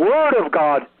very Word of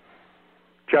God.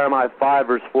 Jeremiah 5,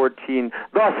 verse 14,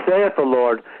 thus saith the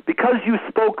Lord, because you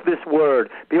spoke this word,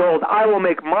 behold, I will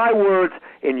make my words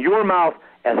in your mouth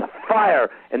as a fire,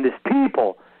 and this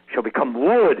people shall become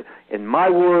wood, and my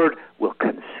word will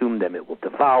consume them. It will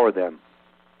devour them.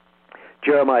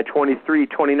 Jeremiah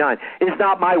 23:29. Is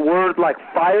not my word like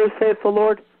fire, saith the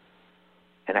Lord,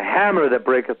 and a hammer that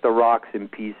breaketh the rocks in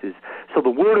pieces? So the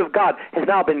word of God has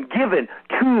now been given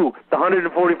to the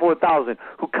 144,000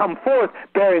 who come forth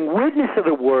bearing witness of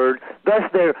the word. Thus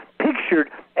they're pictured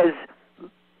as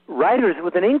writers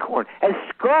with an inkhorn, as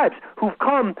scribes who've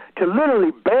come to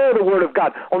literally bear the word of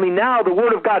God. Only now the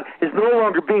word of God is no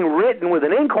longer being written with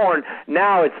an inkhorn.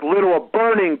 Now it's literal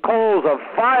burning coals of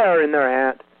fire in their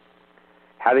hand.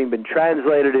 Having been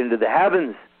translated into the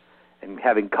heavens and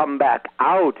having come back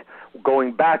out,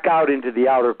 going back out into the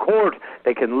outer court,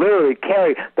 they can literally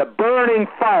carry the burning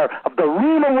fire of the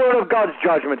Rhema word of God's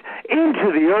judgment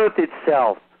into the earth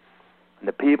itself. And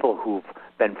the people who've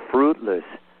been fruitless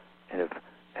and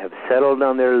have settled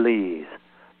on their lees,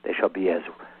 they shall be as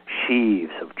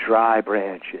sheaves of dry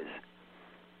branches.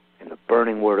 And the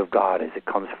burning word of God, as it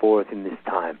comes forth in this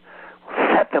time,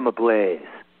 will set them ablaze.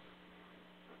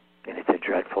 And it's a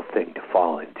dreadful thing to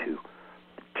fall into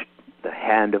the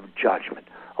hand of judgment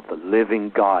of the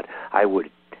living God. I would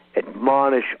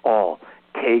admonish all,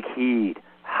 take heed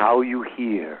how you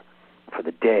hear, for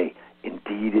the day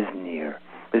indeed is near.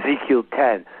 Ezekiel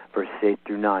 10, verse 8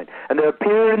 through 9. And there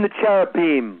appeared in the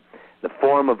cherubim the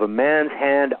form of a man's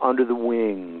hand under the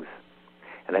wings.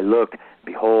 And I looked,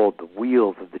 behold, the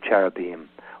wheels of the cherubim,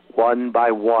 one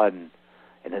by one,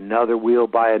 and another wheel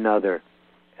by another.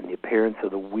 And the appearance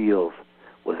of the wheels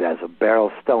was as a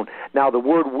beryl stone. Now, the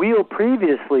word wheel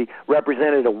previously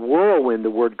represented a whirlwind, the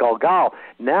word galgal.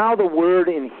 Now the word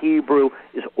in Hebrew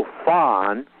is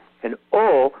ophan, and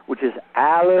O, which is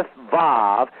aleph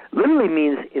vav, literally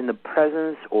means in the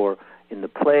presence or in the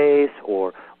place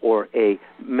or a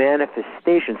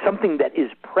manifestation, something that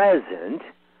is present.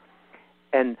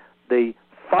 And the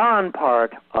fan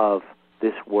part of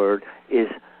this word is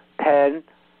pen,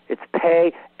 it's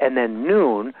pei, and then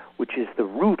nun, which is the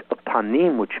root of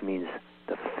panim, which means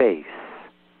the face.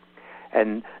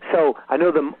 And so I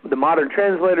know the modern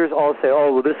translators all say,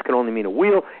 oh, well, this can only mean a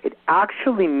wheel. It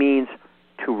actually means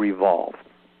to revolve.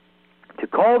 To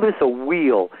call this a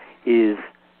wheel is,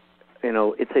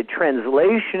 it's a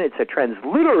translation, it's a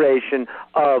transliteration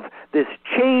of this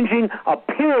changing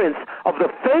appearance of the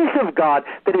face of God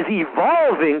that is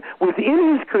evolving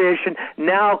within His creation,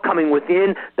 now coming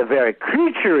within the very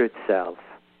creature itself,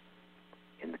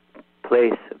 in the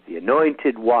place of the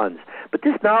anointed ones. But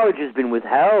this knowledge has been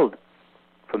withheld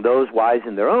from those wise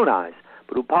in their own eyes.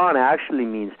 But upan actually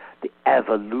means the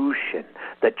evolution,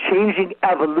 the changing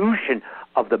evolution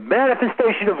of the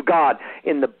manifestation of God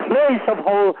in the place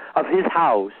of His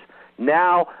house,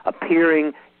 now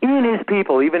appearing in His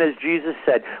people, even as Jesus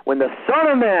said, when the Son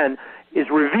of Man is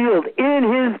revealed in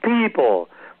His people.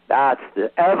 That's the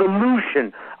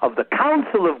evolution of the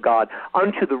counsel of God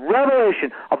unto the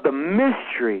revelation of the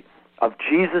mystery of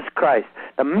Jesus Christ,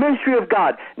 the mystery of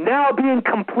God now being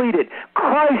completed,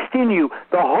 Christ in you,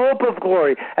 the hope of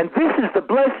glory. And this is the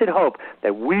blessed hope,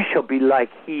 that we shall be like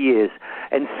He is.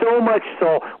 And so much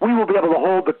so, we will be able to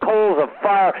hold the coals of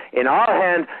fire in our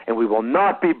hand, and we will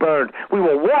not be burned. We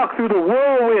will walk through the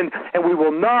whirlwind, and we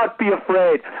will not be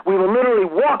afraid. We will literally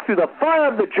walk through the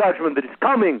fire of the judgment that is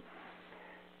coming,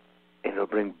 and it will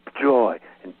bring joy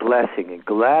and blessing and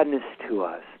gladness to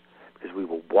us, because we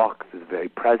will walk through the very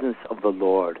presence of the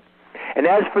Lord. And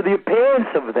as for the appearance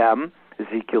of them,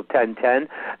 Ezekiel 10:10,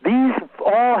 these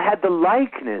all had the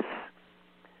likeness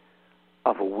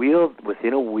of a wheel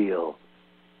within a wheel,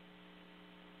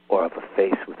 or of a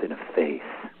face within a face.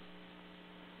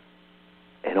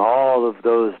 And all of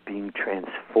those being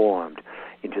transformed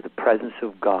into the presence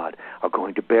of God are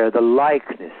going to bear the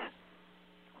likeness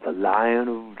of the Lion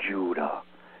of Judah,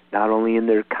 not only in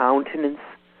their countenance,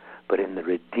 but in the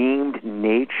redeemed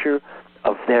nature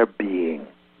of their being.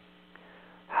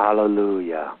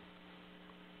 Hallelujah.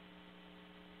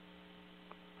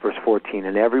 Verse 14,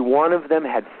 and every one of them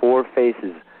had 4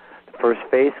 faces. The first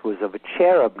face was of a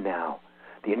cherub now,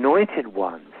 the anointed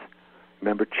ones.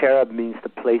 Remember, cherub means the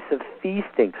place of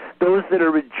feasting, those that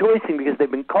are rejoicing because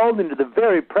they've been called into the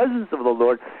very presence of the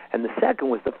Lord. And the second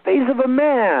was the face of a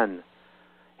man.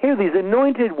 Here, these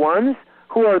anointed ones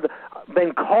who are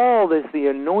been called as the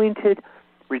anointed,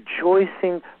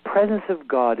 rejoicing presence of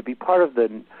God, to be part of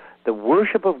the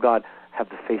worship of God, have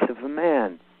the face of a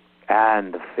man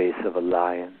and the face of a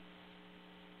lion.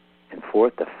 And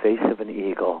fourth, the face of an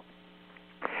eagle.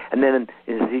 And then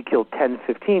in Ezekiel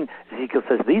 10:15, Ezekiel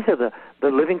says, these are the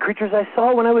living creatures I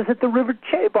saw when I was at the river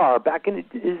Chebar, back in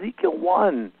Ezekiel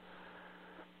 1.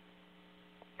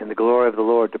 And the glory of the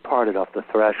Lord departed off the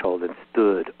threshold and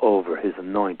stood over His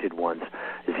anointed ones,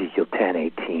 Ezekiel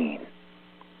 10:18.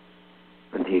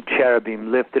 And the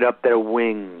cherubim lifted up their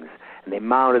wings, and they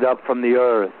mounted up from the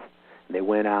earth, and they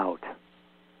went out.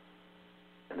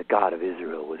 And the God of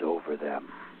Israel was over them.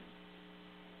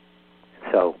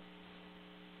 So,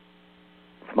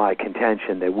 it's my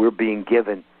contention that we're being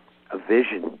given a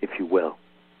vision, if you will,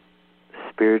 a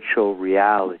spiritual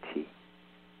reality,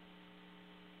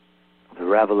 the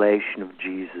revelation of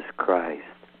Jesus Christ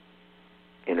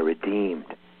in a redeemed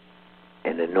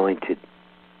and anointed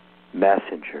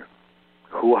messenger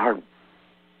who are,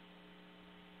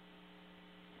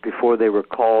 before they were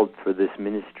called for this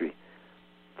ministry,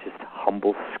 just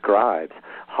humble scribes,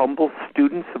 humble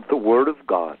students of the Word of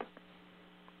God,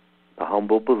 the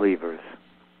humble believers,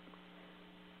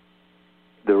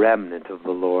 the remnant of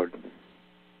the Lord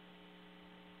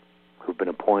who've been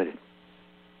appointed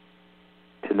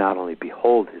to not only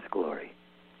behold His glory,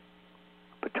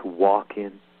 but to walk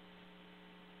in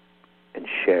and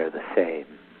share the same.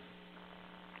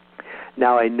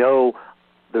 Now, I know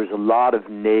there's a lot of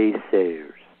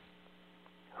naysayers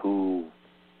who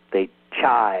they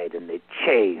chide and they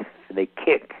chafe and they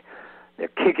kick. They're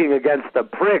kicking against the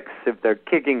pricks if they're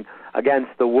kicking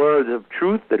against the words of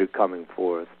truth that are coming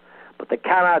forth. But they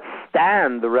cannot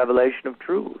stand the revelation of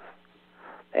truth.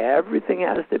 Everything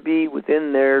has to be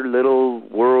within their little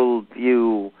world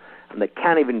view, and they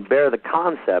can't even bear the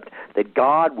concept that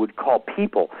God would call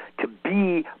people to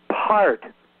be part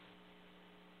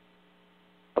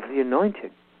of the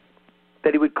anointing,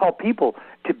 that he would call people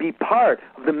to be part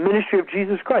of the ministry of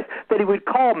Jesus Christ, that he would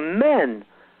call men,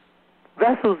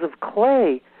 vessels of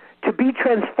clay, to be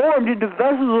transformed into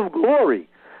vessels of glory.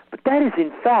 But that is,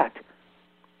 in fact,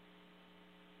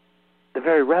 the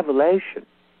very revelation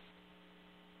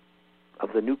of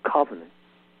the new covenant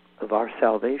of our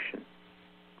salvation,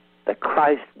 that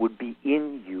Christ would be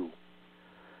in you,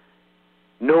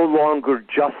 no longer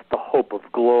just the hope of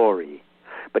glory,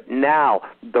 but now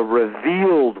the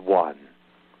revealed one.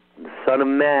 The Son of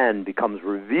Man becomes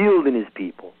revealed in his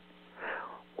people.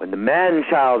 When the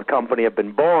man-child company have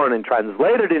been born and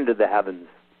translated into the heavens,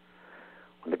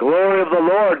 when the glory of the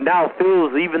Lord now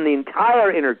fills even the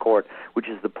entire inner court, which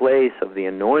is the place of the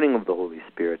anointing of the Holy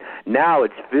Spirit, now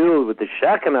it's filled with the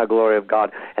Shekinah glory of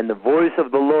God, and the voice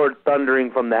of the Lord thundering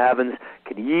from the heavens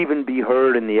can even be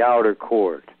heard in the outer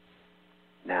court.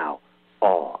 Now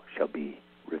all shall be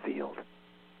revealed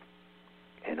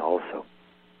and also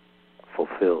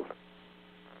fulfilled.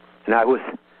 And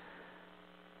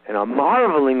I'm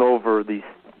marveling over these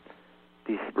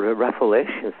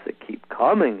revelations that keep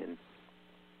coming,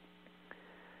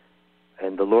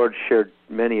 and the Lord shared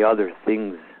many other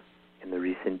things in the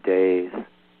recent days,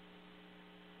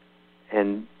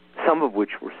 and some of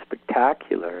which were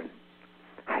spectacular. And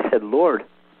I said, Lord,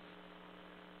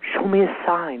 show me a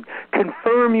sign.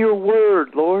 Confirm your word,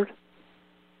 Lord.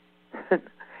 And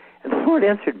the Lord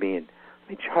answered me, and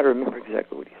let me try to remember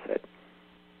exactly what he said.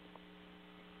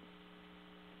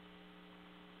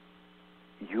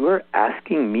 You're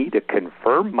asking me to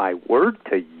confirm my word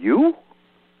to you?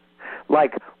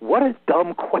 Like, what a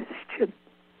dumb question.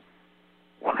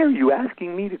 Why are you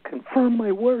asking me to confirm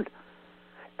my word?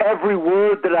 Every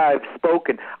word that I have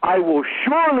spoken, I will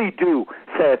surely do,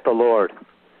 saith the Lord.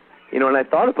 And I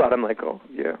thought about it, I'm like, oh,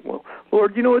 yeah, well,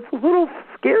 Lord, it's a little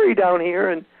scary down here,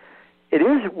 and it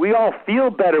is, we all feel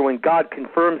better when God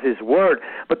confirms his word,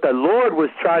 but the Lord was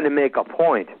trying to make a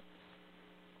point.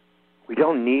 We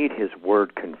don't need his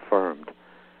word confirmed,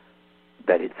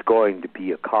 that it's going to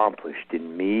be accomplished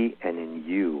in me and in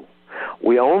you.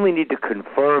 We only need to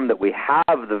confirm that we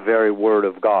have the very word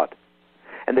of God,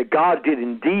 and that God did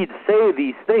indeed say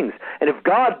these things. And if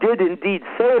God did indeed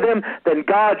say them, then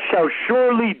God shall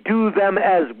surely do them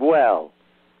as well.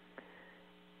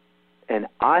 And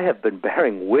I have been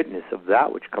bearing witness of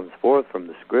that which comes forth from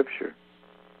the Scripture.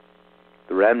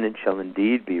 The remnant shall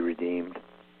indeed be redeemed,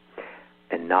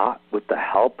 and not with the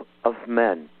help of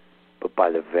men, but by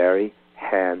the very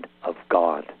hand of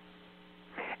God.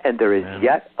 And there is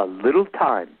yet a little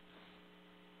time,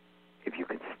 if you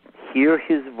can hear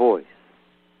his voice,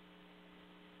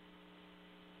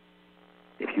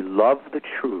 if you love the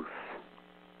truth,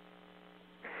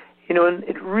 and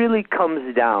it really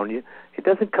comes down, it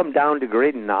doesn't come down to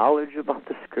great knowledge about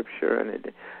the Scripture,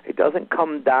 and it doesn't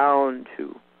come down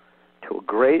to a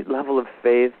great level of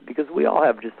faith, because we all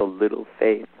have just a little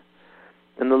faith,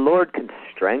 and the Lord can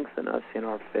strengthen us in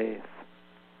our faith.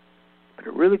 But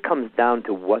it really comes down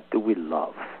to, what do we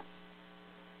love?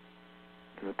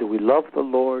 Do we love the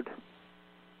Lord?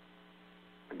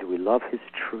 And do we love his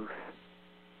truth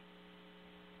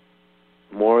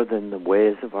more than the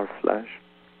ways of our flesh?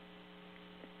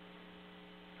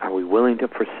 Are we willing to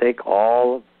forsake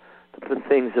all of the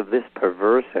things of this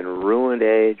perverse and ruined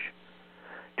age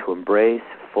to embrace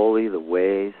fully the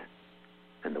ways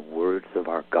and the words of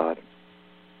our God?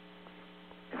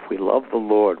 If we love the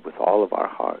Lord with all of our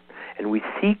heart, and we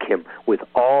seek him with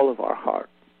all of our heart,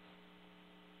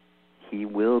 he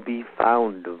will be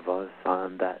found of us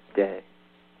on that day.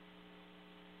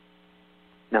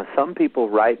 Now, some people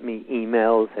write me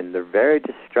emails, and they're very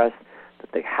distressed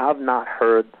that they have not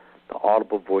heard the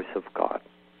audible voice of God.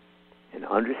 And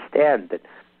understand that,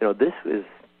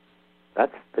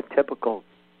 that's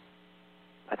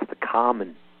the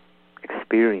common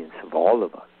experience of all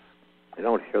of us. I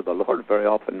don't hear the Lord very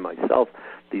often myself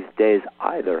these days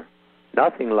either.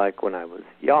 Nothing like when I was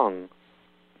young.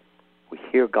 We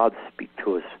hear God speak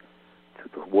to us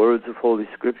through the words of Holy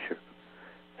Scripture.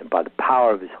 And by the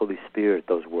power of his Holy Spirit,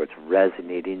 those words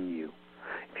resonate in you.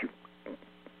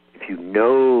 If you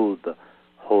know the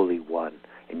Holy One,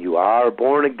 and you are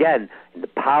born again in the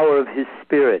power of His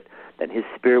Spirit, then His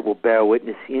Spirit will bear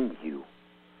witness in you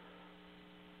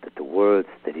that the words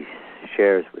that He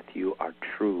shares with you are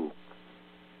true.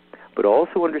 But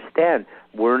also understand,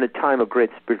 we're in a time of great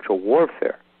spiritual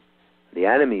warfare. The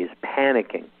enemy is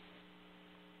panicking,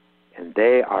 and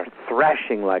they are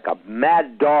threshing like a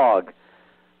mad dog,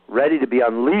 ready to be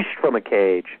unleashed from a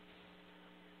cage.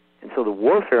 And so the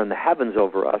warfare in the heavens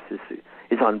over us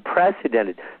is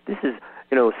unprecedented. This is,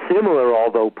 similar,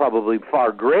 although probably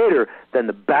far greater than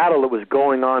the battle that was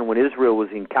going on when Israel was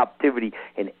in captivity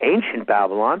in ancient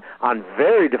Babylon on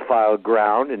very defiled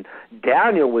ground. And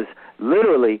Daniel was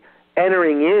literally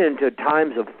entering into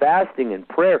times of fasting and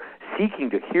prayer, seeking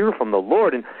to hear from the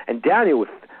Lord. And Daniel was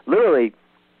literally,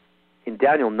 in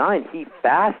Daniel 9, he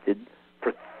fasted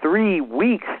for 3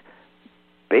 weeks,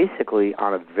 basically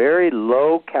on a very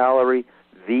low-calorie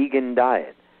vegan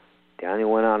diet.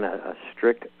 Daniel went on a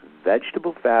strict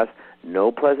vegetable fast,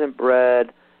 no pleasant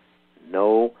bread,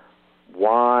 no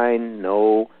wine,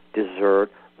 no dessert,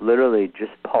 literally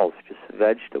just pulse, just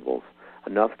vegetables,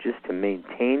 enough just to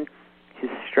maintain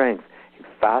his strength. He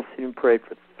fasted and prayed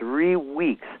for 3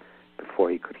 weeks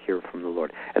before he could hear from the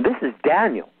Lord. And this is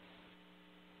Daniel,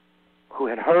 who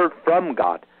had heard from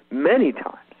God many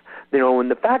times. And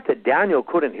the fact that Daniel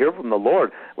couldn't hear from the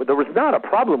Lord, there was not a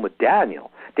problem with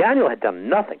Daniel. Daniel had done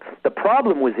nothing. The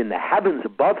problem was in the heavens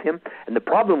above him, and the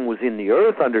problem was in the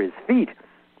earth under his feet,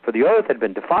 for the earth had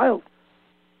been defiled,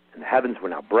 and the heavens were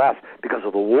now brass because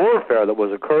of the warfare that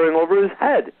was occurring over his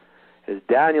head. As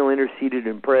Daniel interceded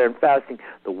in prayer and fasting,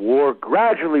 the war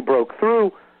gradually broke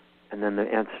through, and then the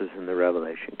answers and the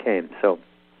revelation came. So,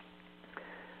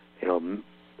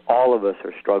 all of us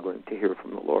are struggling to hear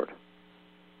from the Lord.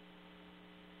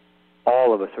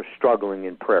 All of us are struggling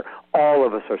in prayer. All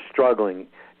of us are struggling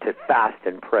to fast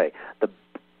and pray. The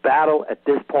battle at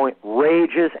this point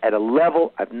rages at a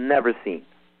level I've never seen.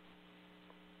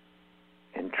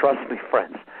 And trust me,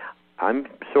 friends, I'm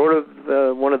sort of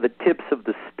one of the tips of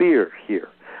the spear here.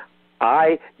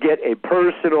 I get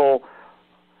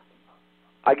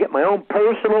my own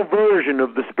personal version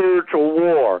of the spiritual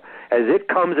war as it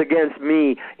comes against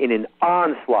me in an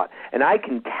onslaught. And I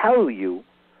can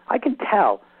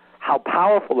tell how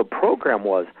powerful the program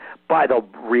was by the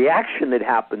reaction that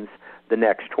happens the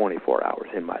next 24 hours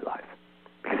in my life.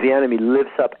 Because the enemy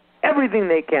lifts up everything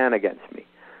they can against me.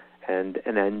 And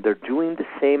they're doing the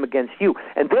same against you.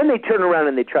 And then they turn around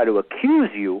and they try to accuse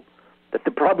you that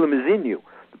the problem is in you.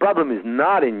 The problem is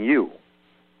not in you.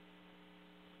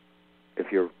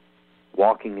 If you're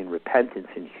walking in repentance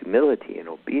and humility and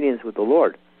obedience with the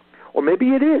Lord. Or maybe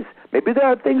it is. Maybe there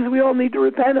are things we all need to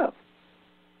repent of.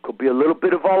 Could be a little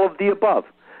bit of all of the above.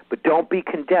 But don't be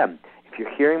condemned. If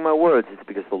you're hearing my words, it's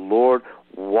because the Lord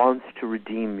wants to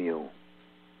redeem you.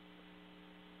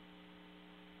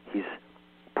 He's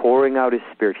pouring out His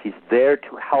Spirit. He's there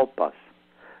to help us.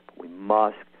 But we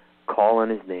must call on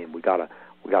His name. We gotta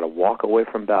walk away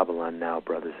from Babylon now,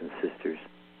 brothers and sisters.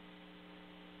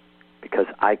 Because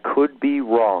I could be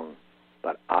wrong,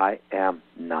 but I am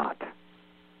not.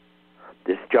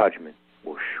 This judgment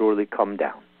will surely come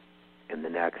down in the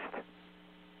next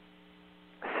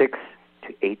 6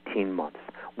 to 18 months.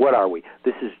 What are we?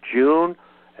 This is June,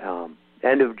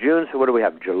 end of June, so what do we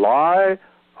have? July,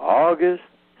 August,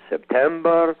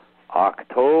 September,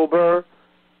 October,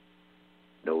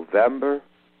 November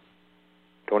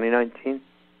 2019.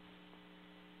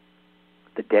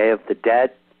 The Day of the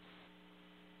Dead,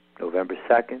 November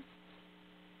 2nd.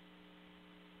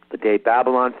 The day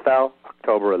Babylon fell,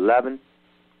 October 11th.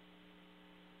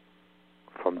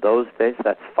 From those days,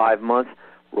 that's 5 months.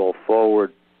 Roll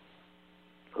forward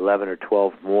 11 or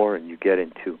 12 more, and you get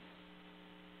into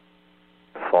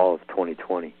the fall of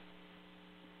 2020.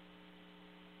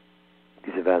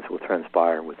 These events will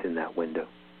transpire within that window.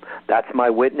 That's my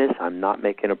witness. I'm not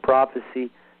making a prophecy.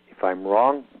 If I'm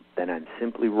wrong, then I'm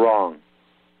simply wrong.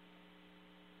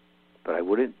 But I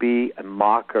wouldn't be a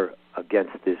mocker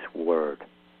against this word.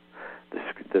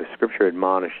 The Scripture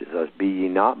admonishes us, be ye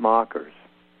not mockers,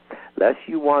 lest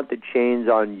you want the chains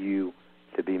on you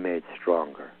to be made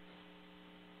stronger.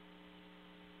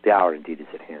 The hour indeed is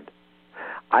at hand.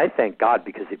 I thank God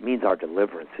because it means our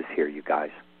deliverance is here, you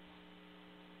guys.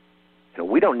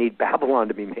 We don't need Babylon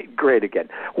to be made great again.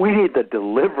 We need the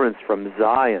deliverance from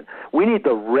Zion. We need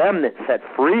the remnant set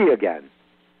free again.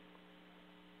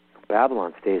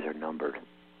 Babylon's days are numbered.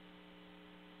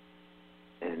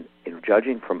 And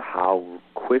judging from how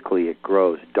quickly it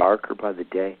grows darker by the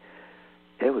day,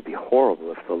 it would be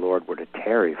horrible if the Lord were to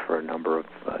tarry for a number of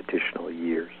additional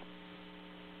years.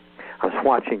 I was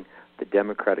watching the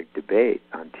Democratic debate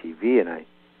on TV, and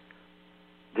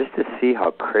just to see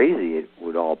how crazy it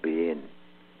would all be. And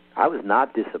I was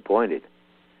not disappointed.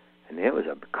 And it was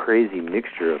a crazy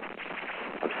mixture of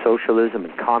socialism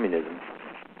and communism.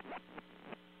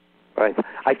 Right?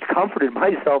 I comforted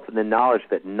myself in the knowledge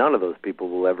that none of those people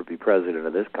will ever be president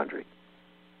of this country.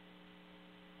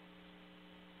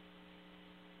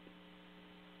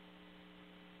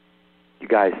 You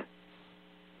guys,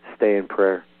 stay in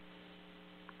prayer.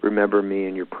 Remember me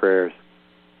in your prayers.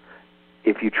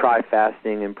 If you try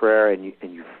fasting and prayer and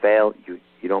you fail, you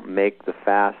don't make the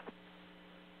fast,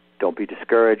 don't be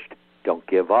discouraged. Don't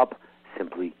give up.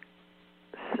 Simply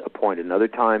appoint another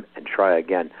time and try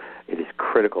again. It is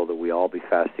critical that we all be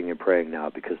fasting and praying now,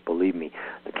 because believe me,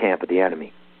 the camp of the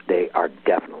enemy, they are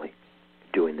definitely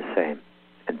doing the same.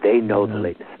 And they know the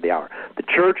lateness of the hour. The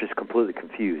church is completely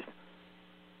confused,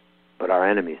 but our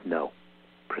enemies know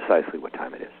precisely what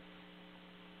time it is.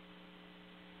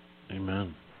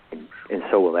 Amen. And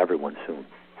so will everyone soon.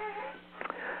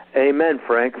 Amen,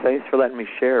 Frank. Thanks for letting me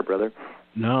share, brother.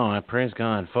 No, I praise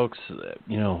God. Folks,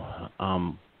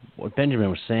 what Benjamin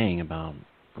was saying about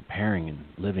preparing and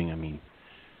living, I mean,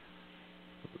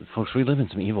 folks, we live in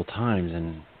some evil times,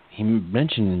 and he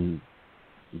mentioned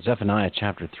in Zephaniah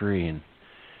chapter 3, and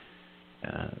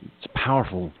it's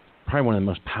powerful, probably one of the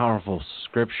most powerful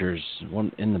scriptures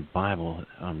in the Bible,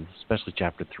 especially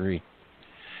chapter 3.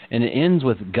 And it ends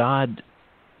with God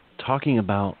talking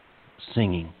about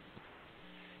singing.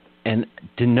 And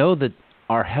to know that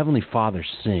our Heavenly Father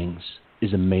sings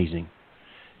is amazing.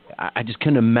 I just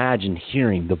couldn't imagine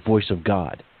hearing the voice of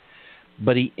God.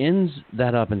 But he ends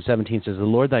that up in 17, says, the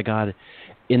Lord thy God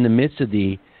in the midst of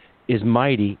thee is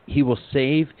mighty. He will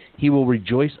save. He will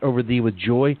rejoice over thee with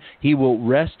joy. He will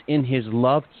rest in his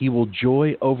love. He will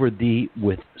joy over thee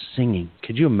with singing.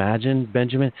 Could you imagine,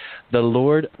 Benjamin, the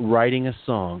Lord writing a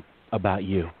song about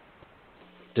you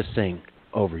to sing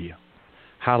over you?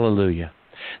 Hallelujah.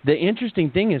 The interesting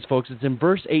thing is, folks, it's in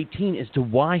verse 18 as to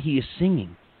why he is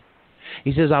singing.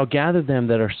 He says, I'll gather them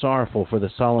that are sorrowful for the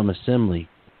solemn assembly,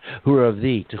 who are of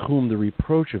thee, to whom the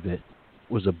reproach of it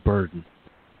was a burden.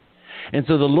 And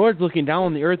so the Lord's looking down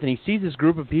on the earth, and he sees this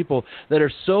group of people that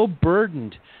are so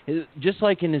burdened, just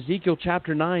like in Ezekiel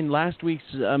chapter 9, last week's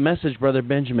message, Brother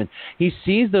Benjamin. He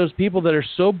sees those people that are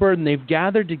so burdened, they've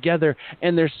gathered together,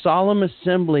 and their solemn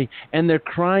assembly, and they're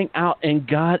crying out, and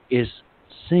God is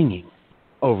singing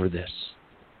over this.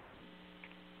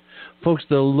 Folks,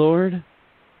 the Lord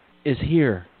is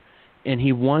here, and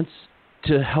he wants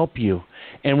to help you.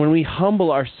 And when we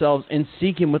humble ourselves and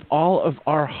seek him with all of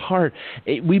our heart,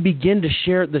 we begin to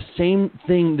share the same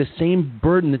thing, the same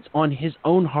burden that's on his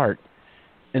own heart.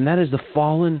 And that is the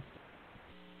fallen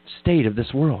state of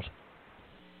this world.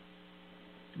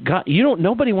 God,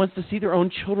 nobody wants to see their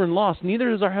own children lost. Neither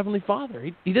does our Heavenly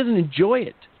Father. He doesn't enjoy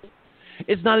it.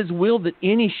 It's not his will that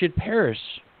any should perish.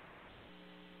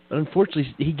 But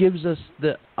unfortunately, he gives us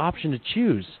the option to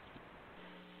choose.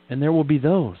 And there will be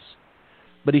those.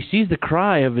 But he sees the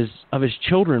cry of his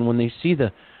children when they see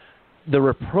the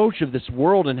reproach of this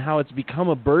world and how it's become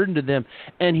a burden to them,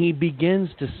 and he begins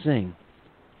to sing.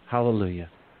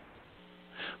 Hallelujah.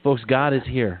 Folks, God is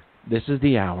here. This is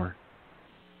the hour,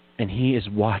 and he is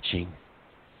watching.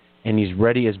 And he's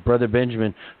ready, as Brother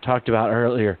Benjamin talked about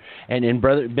earlier. And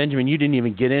Brother Benjamin, you didn't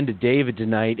even get into David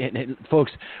tonight. And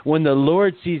folks, when the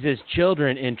Lord sees his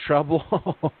children in trouble,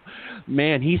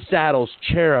 man, he saddles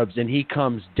cherubs and he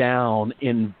comes down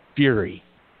in fury.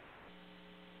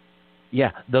 Yeah,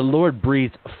 the Lord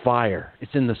breathes fire.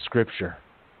 It's in the scripture.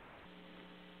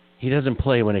 He doesn't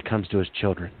play when it comes to his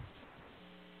children.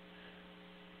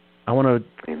 I want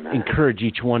to encourage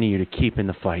each one of you to keep in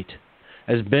the fight.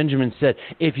 As Benjamin said,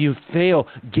 if you fail,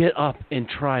 get up and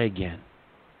try again.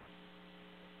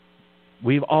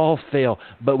 We've all failed,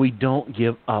 but we don't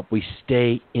give up. We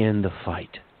stay in the fight.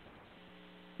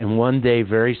 And one day,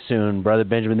 very soon, Brother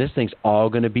Benjamin, this thing's all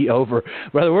going to be over.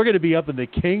 Brother, we're going to be up in the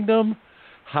kingdom.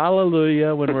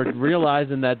 Hallelujah, when we're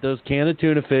realizing that those canned of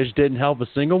tuna fish didn't help a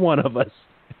single one of us.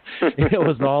 It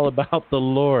was all about the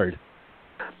Lord.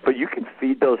 But you can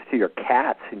feed those to your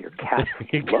cats, and your cats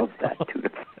love that tuna.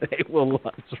 They will.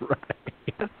 That's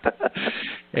right.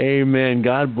 Amen.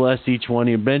 God bless each one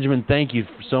of you. Benjamin, thank you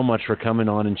so much for coming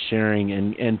on and sharing.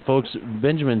 And folks,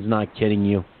 Benjamin's not kidding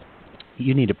you.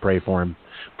 You need to pray for him.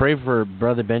 Pray for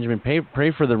Brother Benjamin.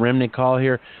 Pray for the remnant call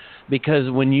here. Because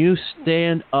when you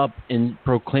stand up and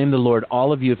proclaim the Lord,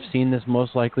 all of you have seen this,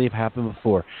 most likely have happened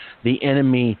before. The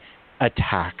enemy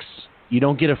attacks. You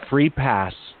don't get a free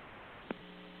pass.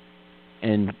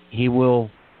 And they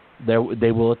will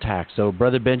attack. So,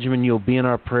 Brother Benjamin, you'll be in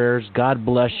our prayers. God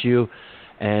bless you.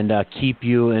 and keep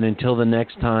you. And until the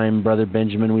next time, Brother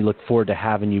Benjamin, we look forward to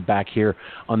having you back here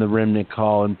on the Remnant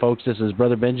Call. And folks, this is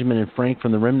Brother Benjamin and Frank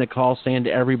from the Remnant Call saying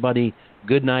to everybody,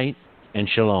 good night and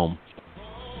shalom.